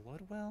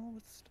Bloodwell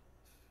with stuff?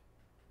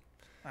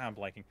 I'm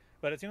blanking,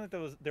 but it seemed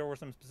like there were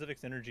some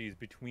specific synergies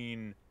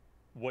between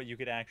what you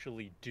could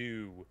actually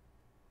do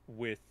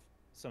with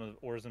some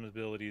of Orzum's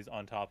abilities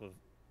on top of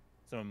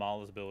some of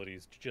Mala's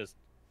abilities to just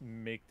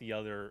make the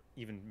other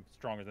even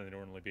stronger than they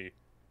normally be.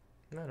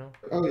 No.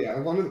 Oh yeah,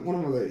 one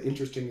of the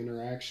interesting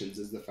interactions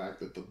is the fact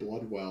that the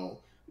Bloodwell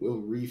will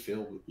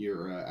refill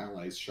your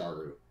ally's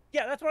Sharu.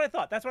 Yeah, that's what I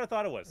thought. That's what I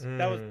thought it was.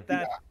 That was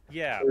that.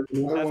 Yeah.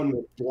 There's another one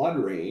with Blood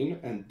Rain,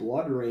 and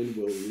Blood Rain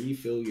will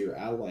refill your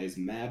allies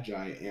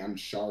Magi and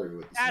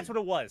Sharu. That's what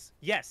it was.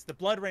 Yes, the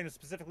Blood Rain is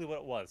specifically what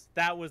it was.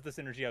 That was the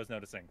synergy I was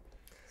noticing.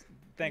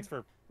 Thanks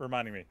for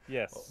reminding me.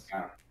 Yes.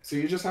 Yeah. So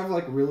you just have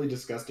like really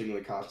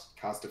disgustingly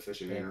cost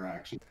efficient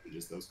interactions in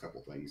just those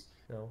couple things.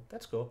 No,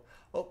 that's cool.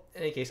 Well,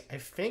 in any case, I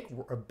think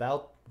we're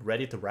about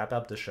ready to wrap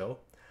up the show.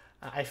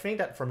 I think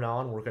that from now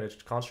on, we're going to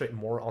concentrate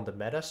more on the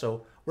meta.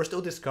 So we're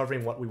still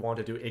discovering what we want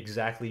to do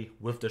exactly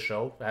with the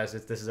show, as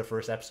this is the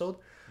first episode.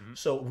 Mm-hmm.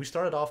 So we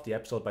started off the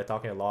episode by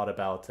talking a lot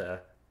about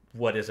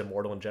what is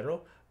Immortal in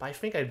general. But I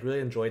think I really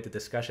enjoyed the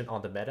discussion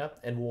on the meta,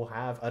 and we'll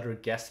have other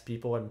guest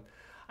people. And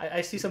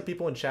I see some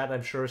people in chat.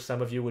 I'm sure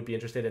some of you would be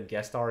interested in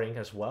guest starring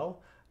as well.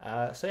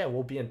 So yeah,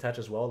 we'll be in touch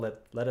as well.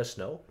 Let us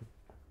know.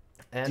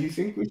 And do you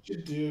think we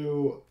should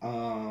do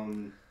a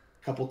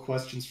couple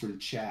questions from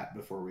chat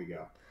before we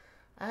go?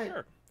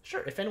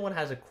 Sure. If anyone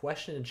has a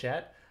question in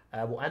chat,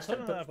 we'll answer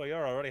them. But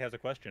FYR already has a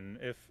question.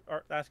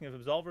 Asking if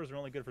Absolvers are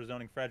only good for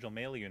zoning fragile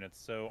melee units,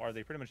 so are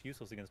they pretty much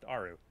useless against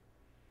Aru?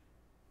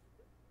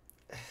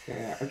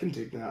 Yeah, I can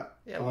take that.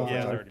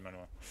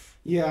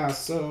 Yeah,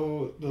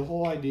 so the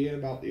whole idea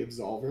about the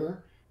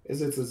Absolver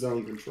is it's a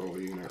zone control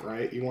unit,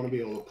 right? You want to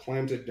be able to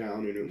plant it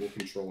down and it will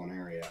control an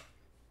area.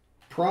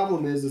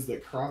 Problem is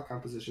that Kroth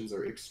compositions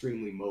are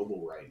extremely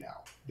mobile right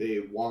now.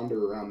 They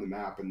wander around the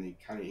map and they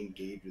kind of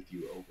engage with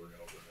you over and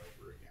over and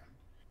over again.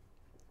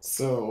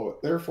 So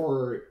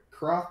therefore,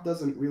 Kroth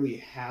doesn't really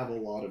have a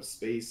lot of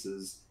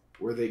spaces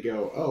where they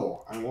go,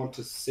 oh, I want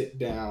to sit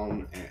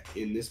down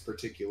in this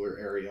particular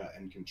area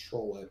and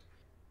control it.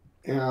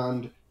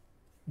 And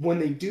when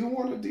they do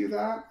want to do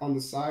that on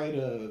the side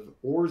of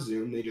or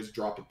Zoom, they just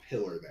drop a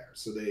pillar there.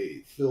 So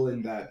they fill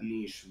in that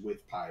niche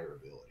with Pyre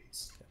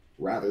abilities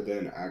rather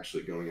than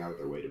actually going out of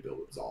their way to build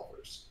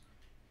absolvers.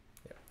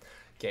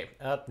 Okay.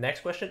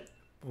 Next question.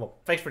 Well,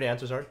 thanks for the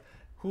answers, Art.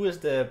 Who is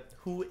the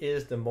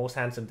most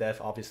handsome dev?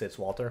 Obviously, it's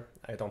Walter.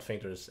 I don't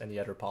think there's any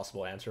other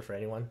possible answer for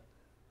anyone.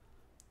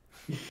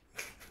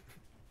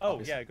 Oh,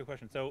 Obviously. yeah, good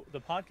question. So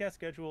the podcast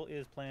schedule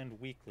is planned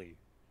weekly.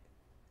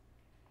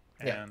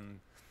 And Yeah.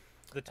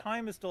 the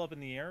time is still up in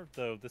the air,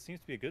 though this seems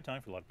to be a good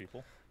time for a lot of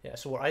people. Yeah,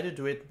 so we'll either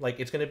do it like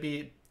it's gonna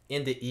be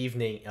in the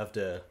evening of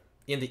the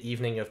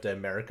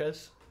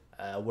Americas,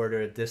 where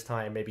they're this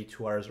time maybe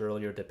 2 hours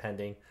earlier,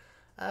 depending.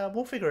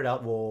 We'll figure it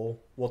out.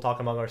 We'll talk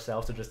among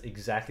ourselves to just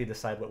exactly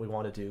decide what we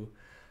want to do.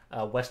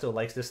 Westo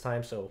likes this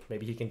time, so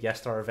maybe he can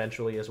guest star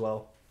eventually as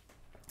well.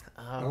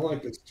 I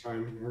like this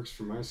time. It works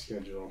for my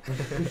schedule.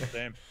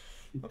 Same.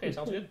 Okay,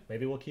 sounds good.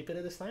 Maybe we'll keep it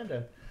at this time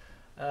then.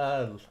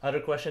 Other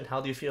question: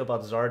 how do you feel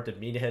about Zard, the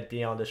media head,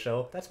 being on the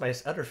show? That's my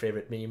other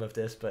favorite meme of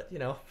this, but I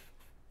don't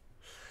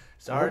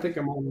Zard think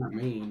I'm all that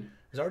mean.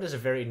 Zard is a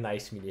very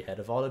nice media head.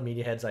 Of all the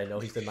media heads I know,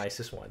 he's the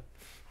nicest one.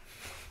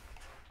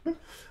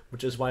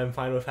 Which is why I'm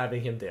fine with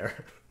having him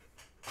there.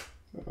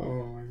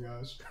 Oh my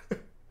gosh.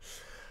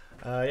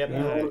 Yep.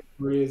 Now,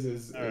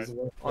 is All right.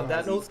 what On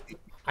that causes- note,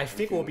 I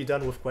think we'll be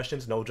done with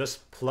questions. No,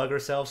 just plug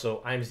ourselves.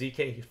 So I'm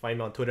ZK. You can find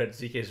me on Twitter at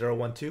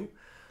ZK012.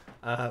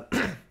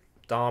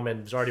 Dom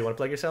and Zard, do you want to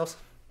plug yourselves?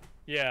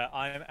 Yeah,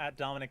 I'm at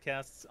Dominic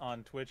Casts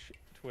on Twitch,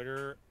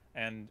 Twitter,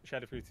 and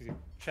Shadow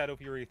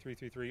Fury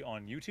 333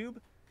 on YouTube.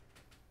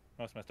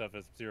 Most of my stuff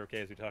is 0K,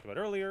 as we talked about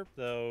earlier,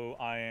 though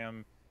I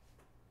am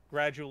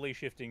gradually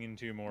shifting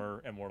into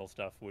more Immortal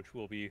stuff, which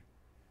will be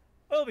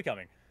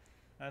coming.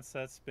 I'm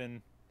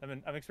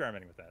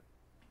experimenting with that.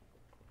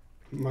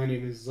 My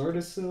name is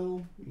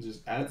Zardasil.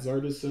 Just at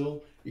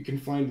Zardasil. You can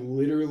find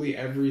literally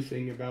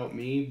everything about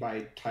me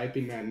by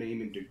typing that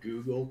name into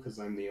Google because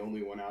I'm the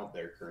only one out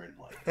there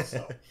currently.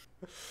 So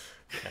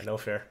Yeah, no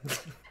fair.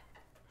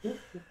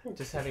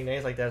 Just having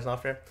names like that is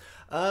not fair.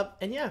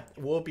 And yeah,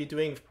 we'll be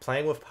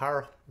playing with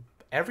Pyre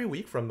every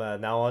week from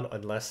now on,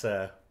 unless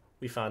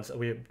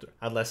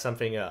unless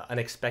something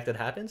unexpected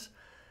happens.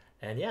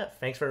 And yeah,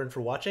 thanks for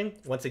watching.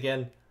 Once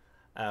again,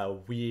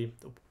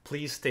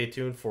 please stay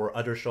tuned for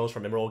other shows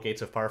from Emerald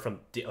Gates of Pyre from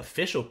the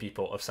official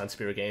people of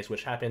Sunspirit Games,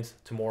 which happens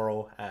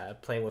tomorrow.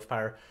 Playing with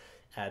Pyre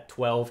at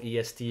 12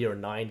 EST or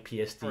 9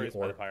 PST. Stories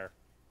by the Pyre.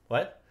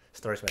 What?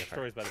 Stories by the Pyre.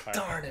 Stories by the Pyre.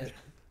 Darn it!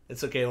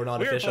 It's okay. We're not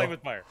We are official. playing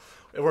with Pyre.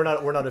 We're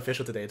not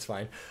official today. It's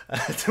fine.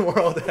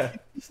 Tomorrow,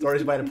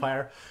 Stories by the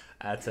Pyre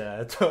at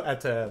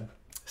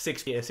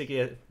 6 9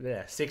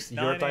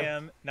 your time.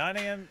 a.m. 9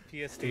 a.m.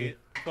 PST,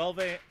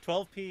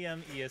 12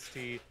 p.m.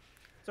 EST.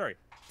 Sorry,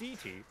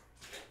 DT,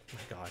 Oh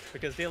my God,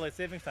 because daylight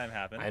savings time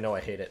happened I know I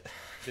hate it.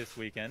 this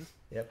weekend.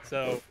 Yep.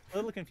 So a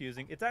little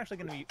confusing. It's actually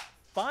going to be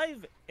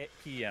 5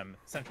 p.m.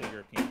 Central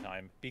European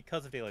time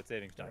because of daylight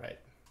savings time. All right.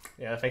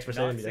 Yeah. Thanks for Not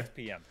sending me 6 there.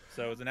 p.m.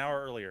 So it's an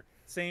hour earlier.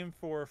 Same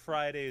for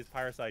Friday's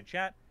Pyreside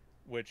Chat,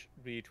 which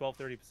would be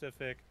 12:30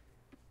 Pacific,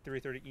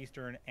 3:30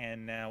 Eastern,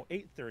 and now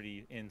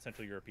 8:30 in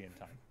Central European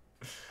time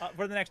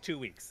for the next 2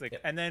 weeks.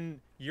 Yep. And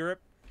then Europe,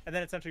 and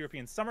then it's Central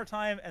European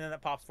summertime, and then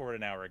that pops forward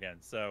an hour again.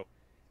 So,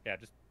 yeah,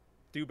 just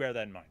do bear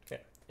that in mind.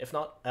 Okay. If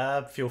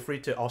not, feel free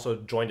to also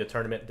join the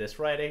tournament this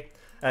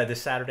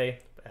Saturday.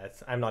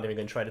 I'm not even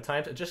going to try the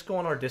times. Just go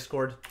on our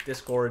Discord.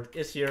 Discord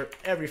is here.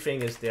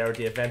 Everything is there.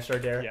 The events are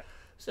there. Yeah.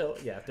 So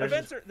yeah, The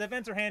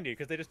events are handy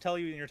because they just tell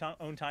you in your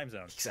own time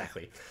zone.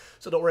 Exactly.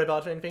 So don't worry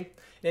about anything.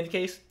 In any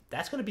case,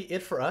 that's going to be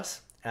it for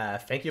us.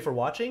 Thank you for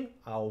watching.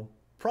 I'll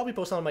probably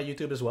post on my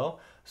YouTube as well.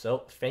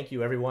 So thank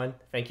you, everyone.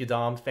 Thank you,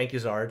 Dom. Thank you,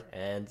 Zard.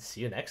 And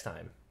see you next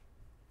time.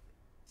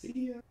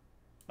 see ya.